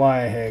to the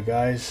wire here,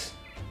 guys.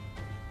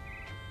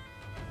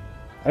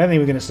 I don't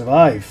think we're going to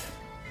survive.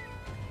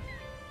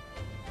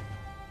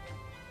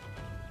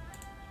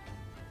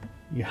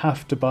 You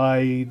have to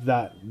buy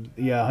that.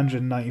 Yeah,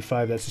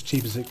 195. That's as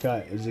cheap as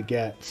it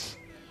gets.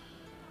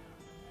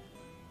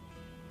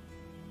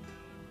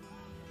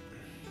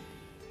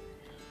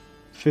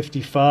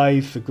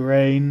 55 for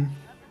grain.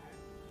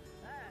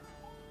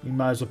 We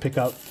might as well pick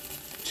up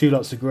 2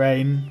 lots of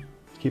grain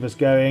to keep us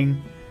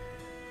going.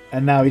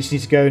 And now we just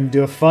need to go and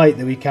do a fight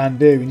that we can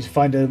do. We need to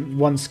find a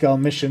 1 skull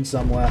mission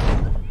somewhere.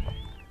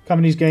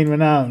 Companies gain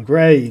renown,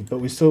 great, but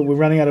we're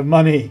running out of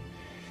money.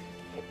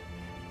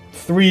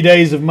 3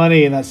 days of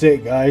money and that's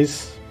it,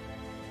 guys.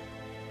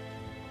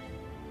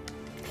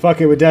 Fuck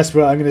it, we're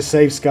desperate. I'm going to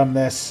save scum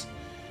this.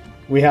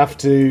 We have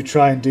to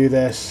try and do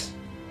this.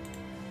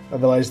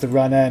 Otherwise the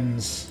run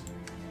ends.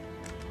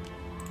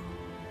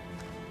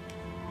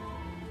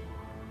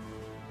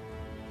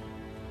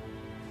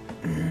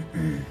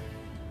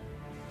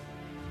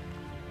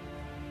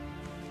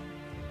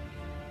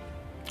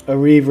 A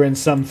Reaver and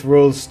some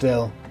thralls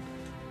still.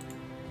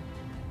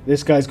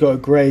 This guy's got a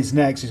graze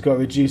next. He's got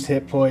reduced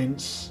hit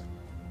points.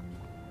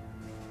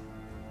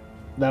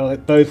 That'll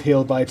both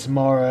heal by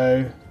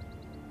tomorrow.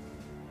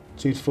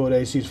 2 to 4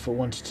 days, 2 to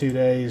 1 to 2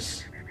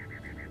 days.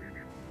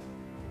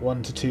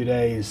 1 to 2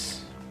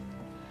 days.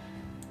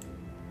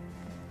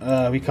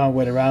 We can't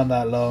wait around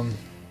that long.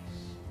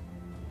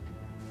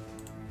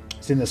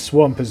 It's in the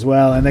swamp as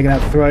well, and they're going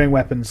to have throwing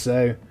weapons,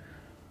 so...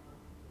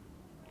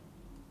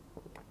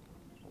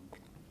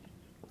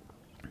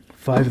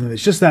 5 of them.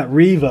 It's just that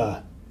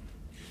Reaver.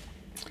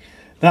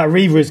 That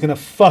Reaver is going to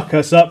fuck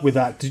us up with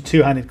that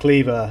two-handed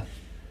cleaver.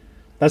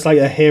 That's like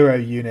a hero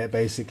unit,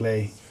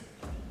 basically.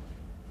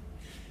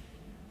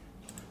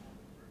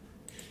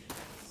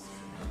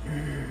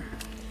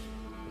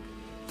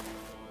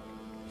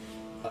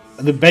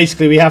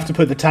 Basically, we have to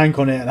put the tank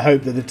on it and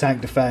hope that the tank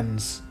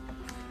defends.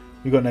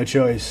 We've got no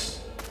choice.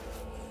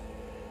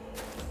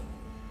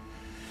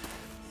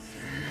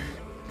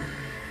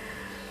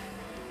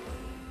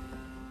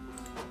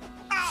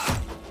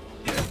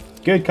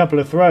 Good couple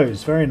of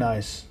throws. Very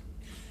nice.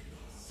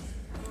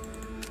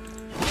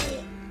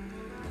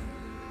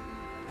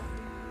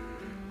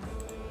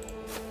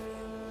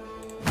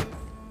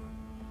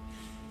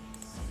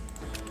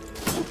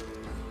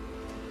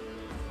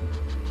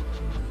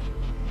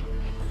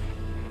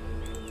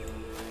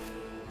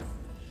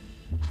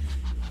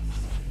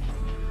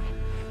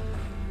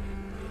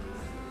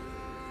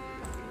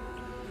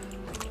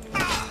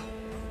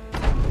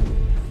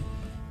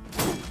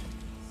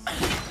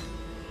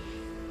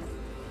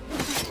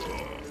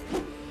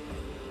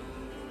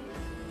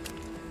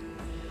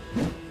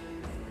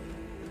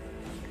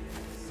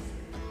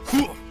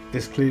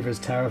 This cleaver is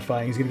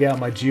terrifying. He's going to get on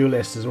my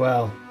duelist as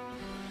well.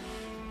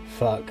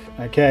 Fuck.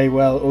 Okay,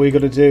 well, all we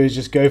got to do is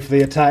just go for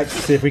the attacks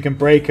to see if we can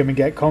break him and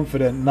get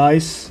confident.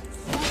 Nice.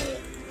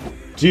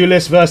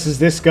 Duelist versus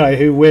this guy.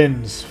 Who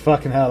wins?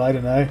 Fucking hell, I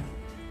don't know.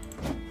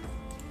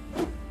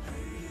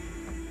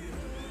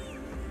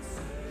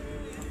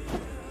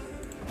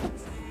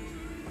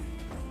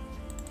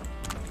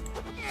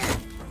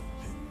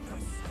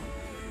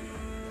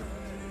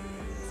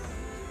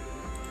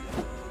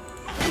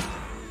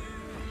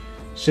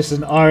 It's just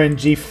an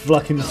RNG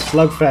fucking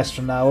slugfest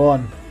from now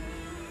on.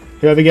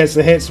 Whoever gets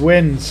the hits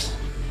wins.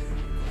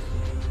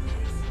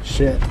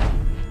 Shit.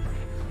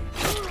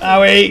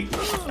 Owie!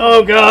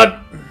 Oh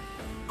god!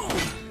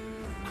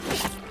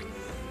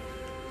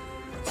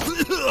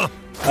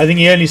 I think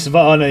he only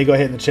survived. Oh no, he got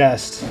hit in the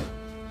chest.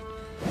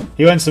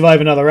 He won't survive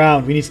another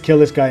round. We need to kill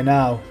this guy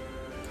now.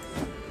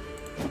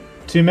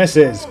 2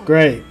 misses.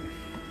 Great.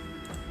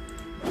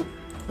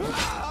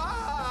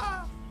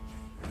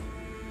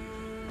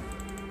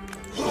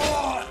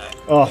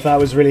 Oh, that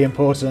was really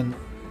important.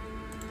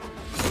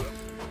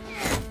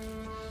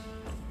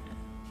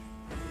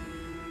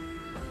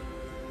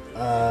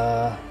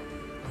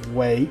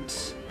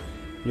 Wait.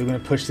 You're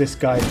going to push this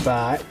guy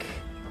back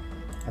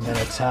and then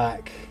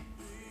attack.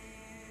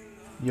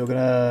 You're going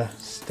to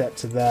step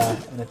to there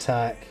and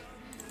attack.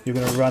 You're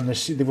going to run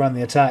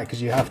the attack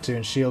because you have to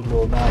and shield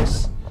wall.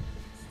 Nice.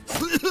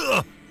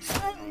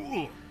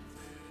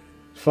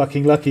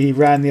 Fucking lucky he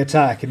ran the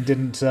attack and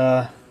didn't...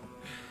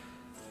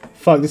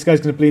 Fuck, this guy's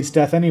going to bleed to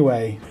death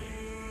anyway.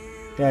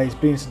 Yeah, he's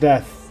bleeding to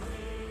death.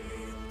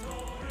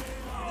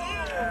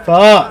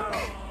 Fuck!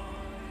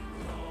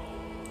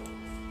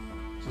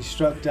 He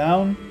struck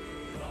down.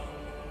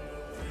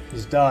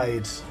 He's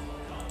died.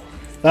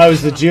 That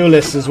was the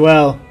duelist as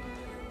well.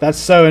 That's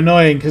so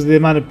annoying because of the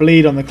amount of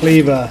bleed on the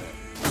cleaver.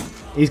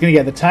 He's going to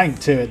get the tank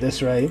too at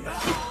this rate.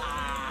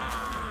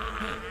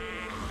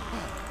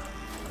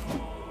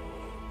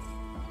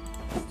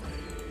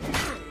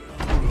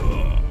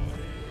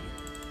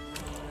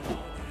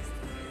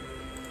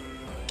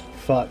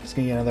 Fuck, he's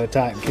going to get another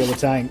attack and kill the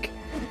tank.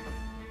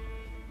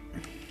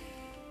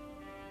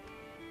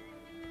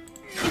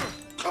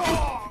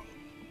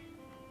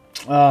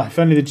 Ah, if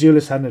only the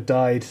duelist hadn't have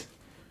died.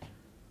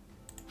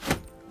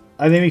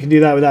 I think we can do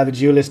that without the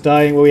duelist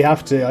dying. Well, we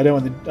have to. I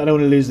don't want to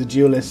lose the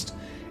duelist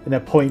in a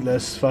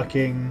pointless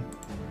fucking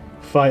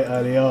fight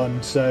early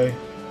on. So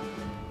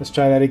let's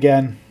try that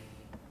again.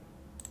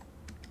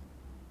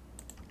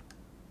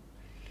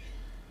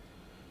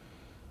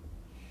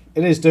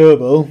 It is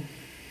doable.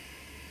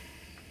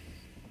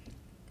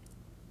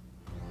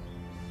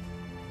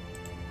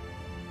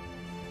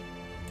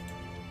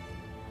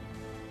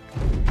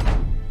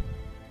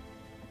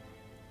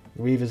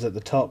 Reaver's at the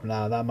top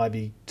now. That might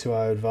be to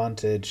our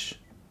advantage.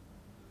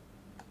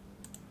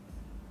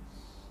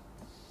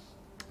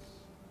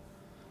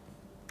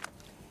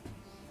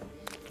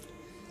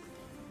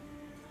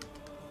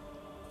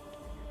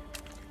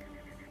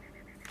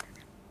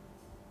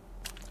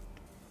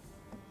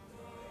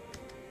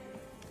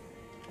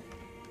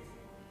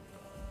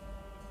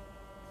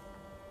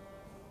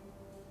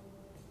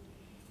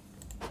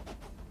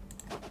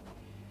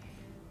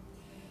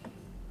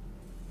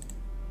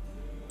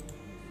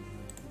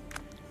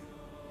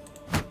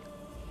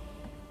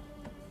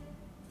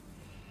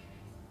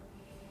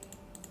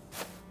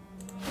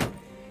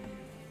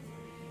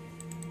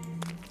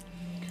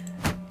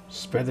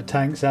 Spread the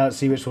tanks out,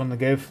 see which one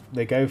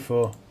they go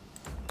for.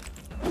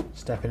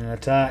 Step in and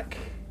attack.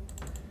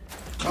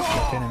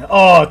 Step in and,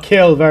 oh,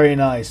 kill, very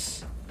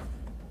nice.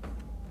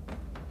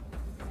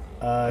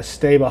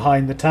 Stay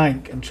behind the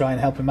tank and try and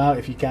help him out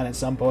if you can at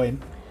some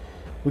point.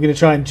 We're going to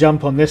try and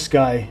jump on this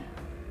guy.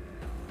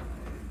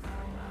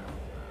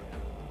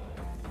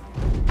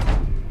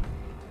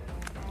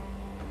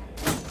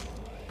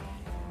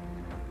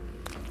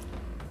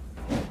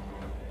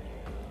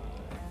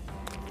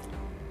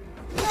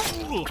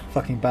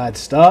 Fucking bad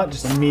start,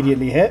 just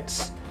immediately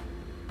hits.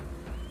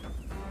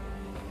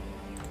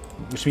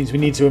 Which means we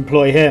need to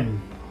employ him.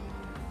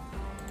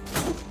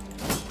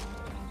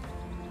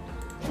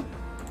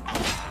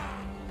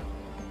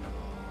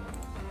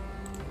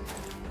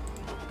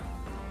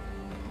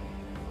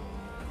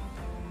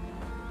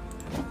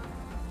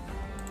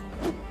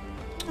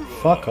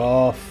 Fuck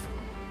off.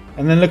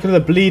 And then look at the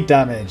bleed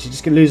damage. He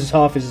just loses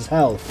half his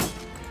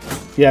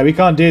health. Yeah, we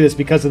can't do this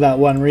because of that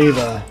one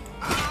Reaver.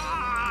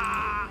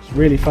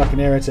 Really fucking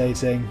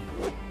irritating.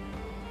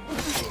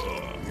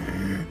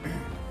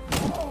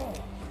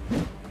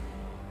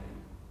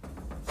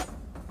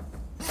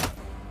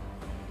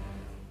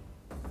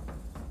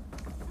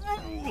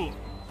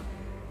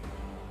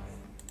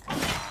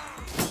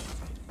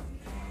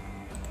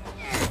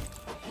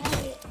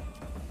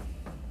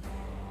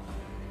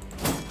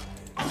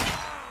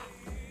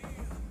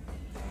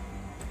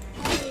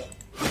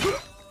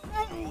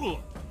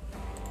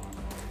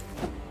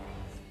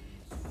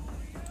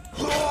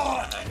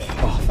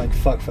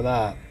 Fuck for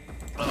that.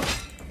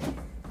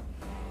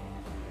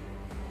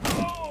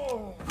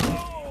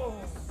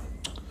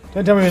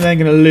 Don't tell me they're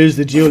going to lose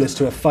the duelist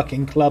to a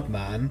fucking club,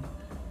 man.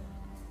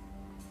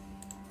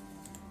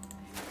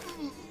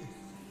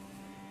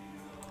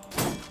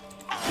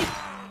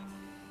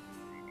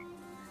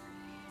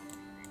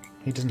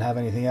 He doesn't have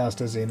anything else,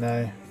 does he?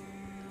 No.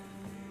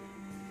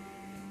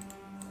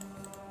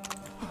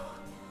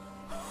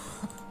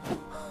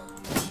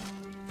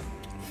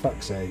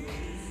 Fuck's sake.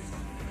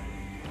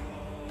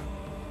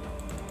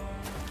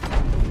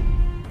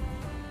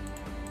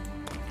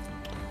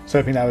 I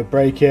was hoping that would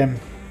break him.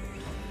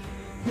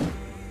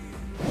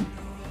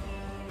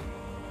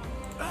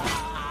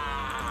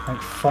 Thank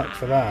fuck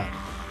for that.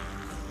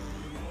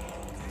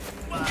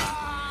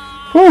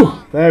 Whew!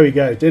 There we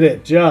go. Did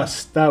it.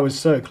 Just. That was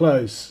so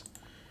close.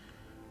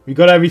 We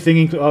got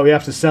everything. Oh, we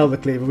have to sell the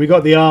cleaver. We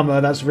got the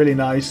armor. That's really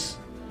nice.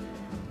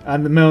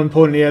 And more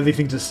importantly,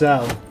 everything to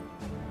sell.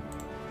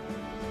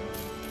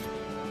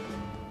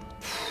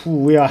 Whew,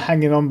 we are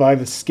hanging on by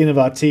the skin of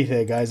our teeth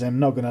here, guys. I'm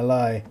not going to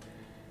lie.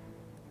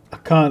 I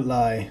can't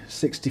lie.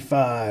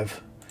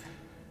 65.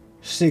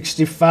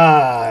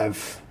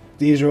 65.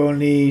 These are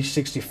only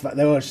 65.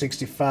 They're all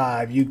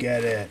 65. You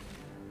get it.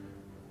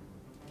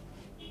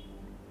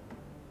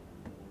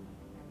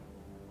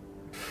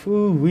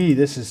 Ooh-wee,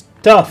 this is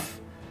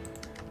tough.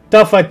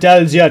 Tough, I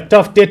tells ya.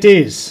 Tough it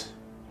is.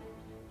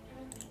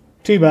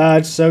 Too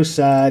bad. So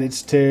sad. It's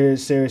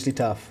seriously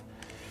tough.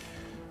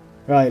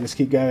 Right, let's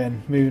keep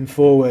going. Moving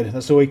forward.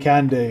 That's all we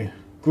can do.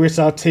 Grit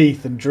our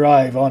teeth and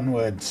drive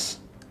onwards.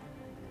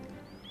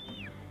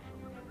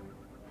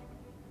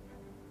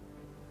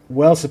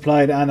 Well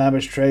supplied and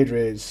ambush trade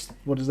routes.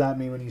 What does that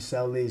mean when you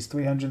sell these?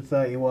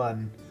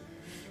 331.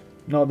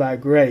 Not that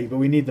great, but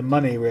we need the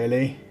money,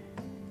 really.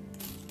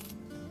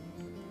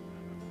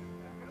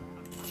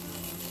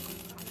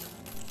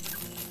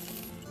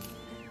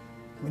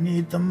 We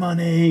need the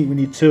money. We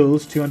need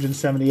tools.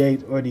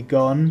 278 already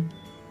gone.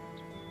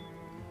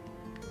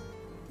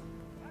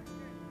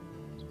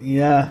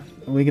 Yeah,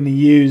 we're going to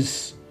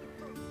use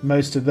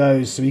most of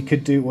those, so we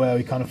could do... Well,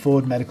 we can't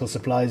afford medical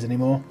supplies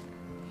anymore.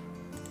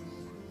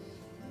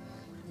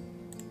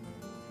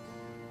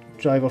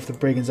 Drive off the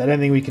brigands. I don't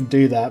think we can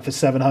do that for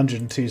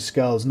 702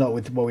 skulls, not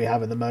with what we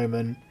have at the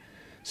moment,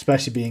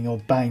 especially being all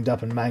banged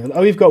up and mangled.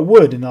 Oh, we've got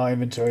wood in our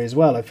inventory as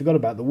well. I forgot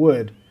about the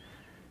wood.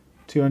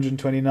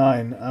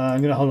 229.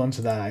 I'm going to hold on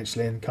to that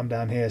actually and come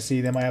down here.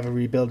 See, they might have a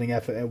rebuilding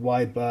effort at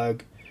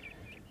Wideburg.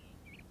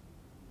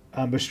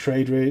 Ambush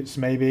trade routes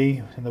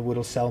maybe, and the wood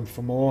will sell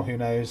for more. Who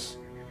knows?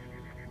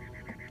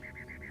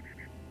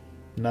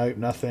 Nope,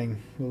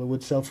 nothing. Will the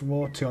wood sell for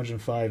more?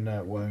 205. No,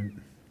 it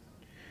won't.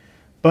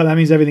 But that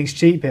means everything's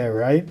cheap here,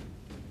 right?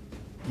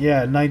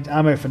 Yeah,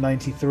 ammo for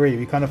 93.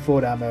 We can't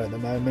afford ammo at the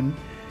moment.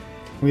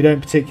 We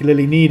don't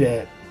particularly need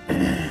it.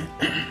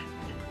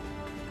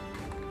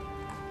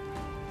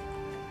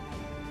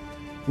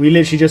 We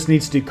literally just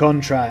need to do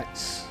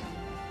contracts.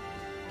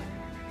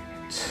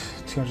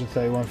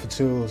 231 for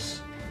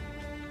tools.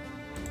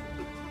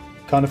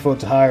 Can't afford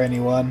to hire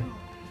anyone.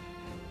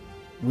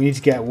 We need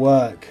to get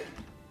work.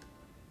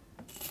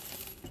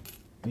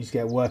 We need to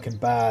get working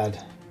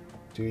bad.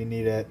 Do we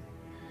need it?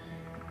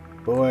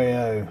 Boy,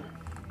 oh.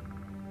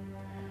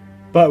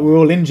 But we're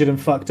all injured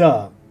and fucked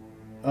up.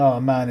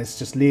 Oh man, it's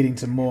just leading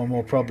to more and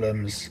more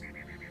problems.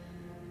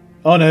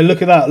 Oh no,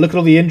 look at that. Look at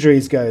all the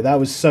injuries go. That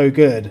was so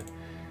good.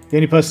 The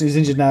only person who's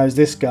injured now is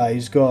this guy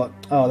who's got...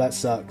 Oh, that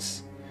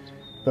sucks.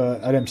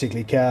 But I don't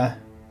particularly care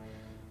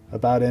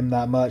about him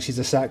that much. He's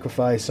a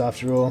sacrifice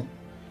after all.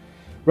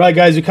 Right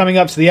guys, we're coming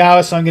up to the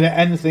hour, so I'm going to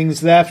end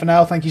things there for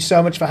now. Thank you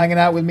so much for hanging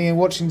out with me and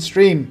watching the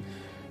stream.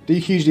 Do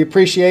hugely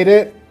appreciate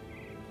it.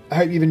 I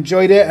hope you've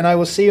enjoyed it, and I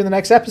will see you in the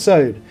next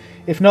episode.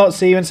 If not,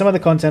 see you in some other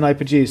content I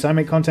produce. I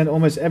make content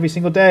almost every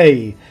single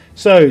day.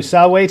 So,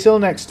 Salway till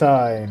next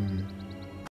time.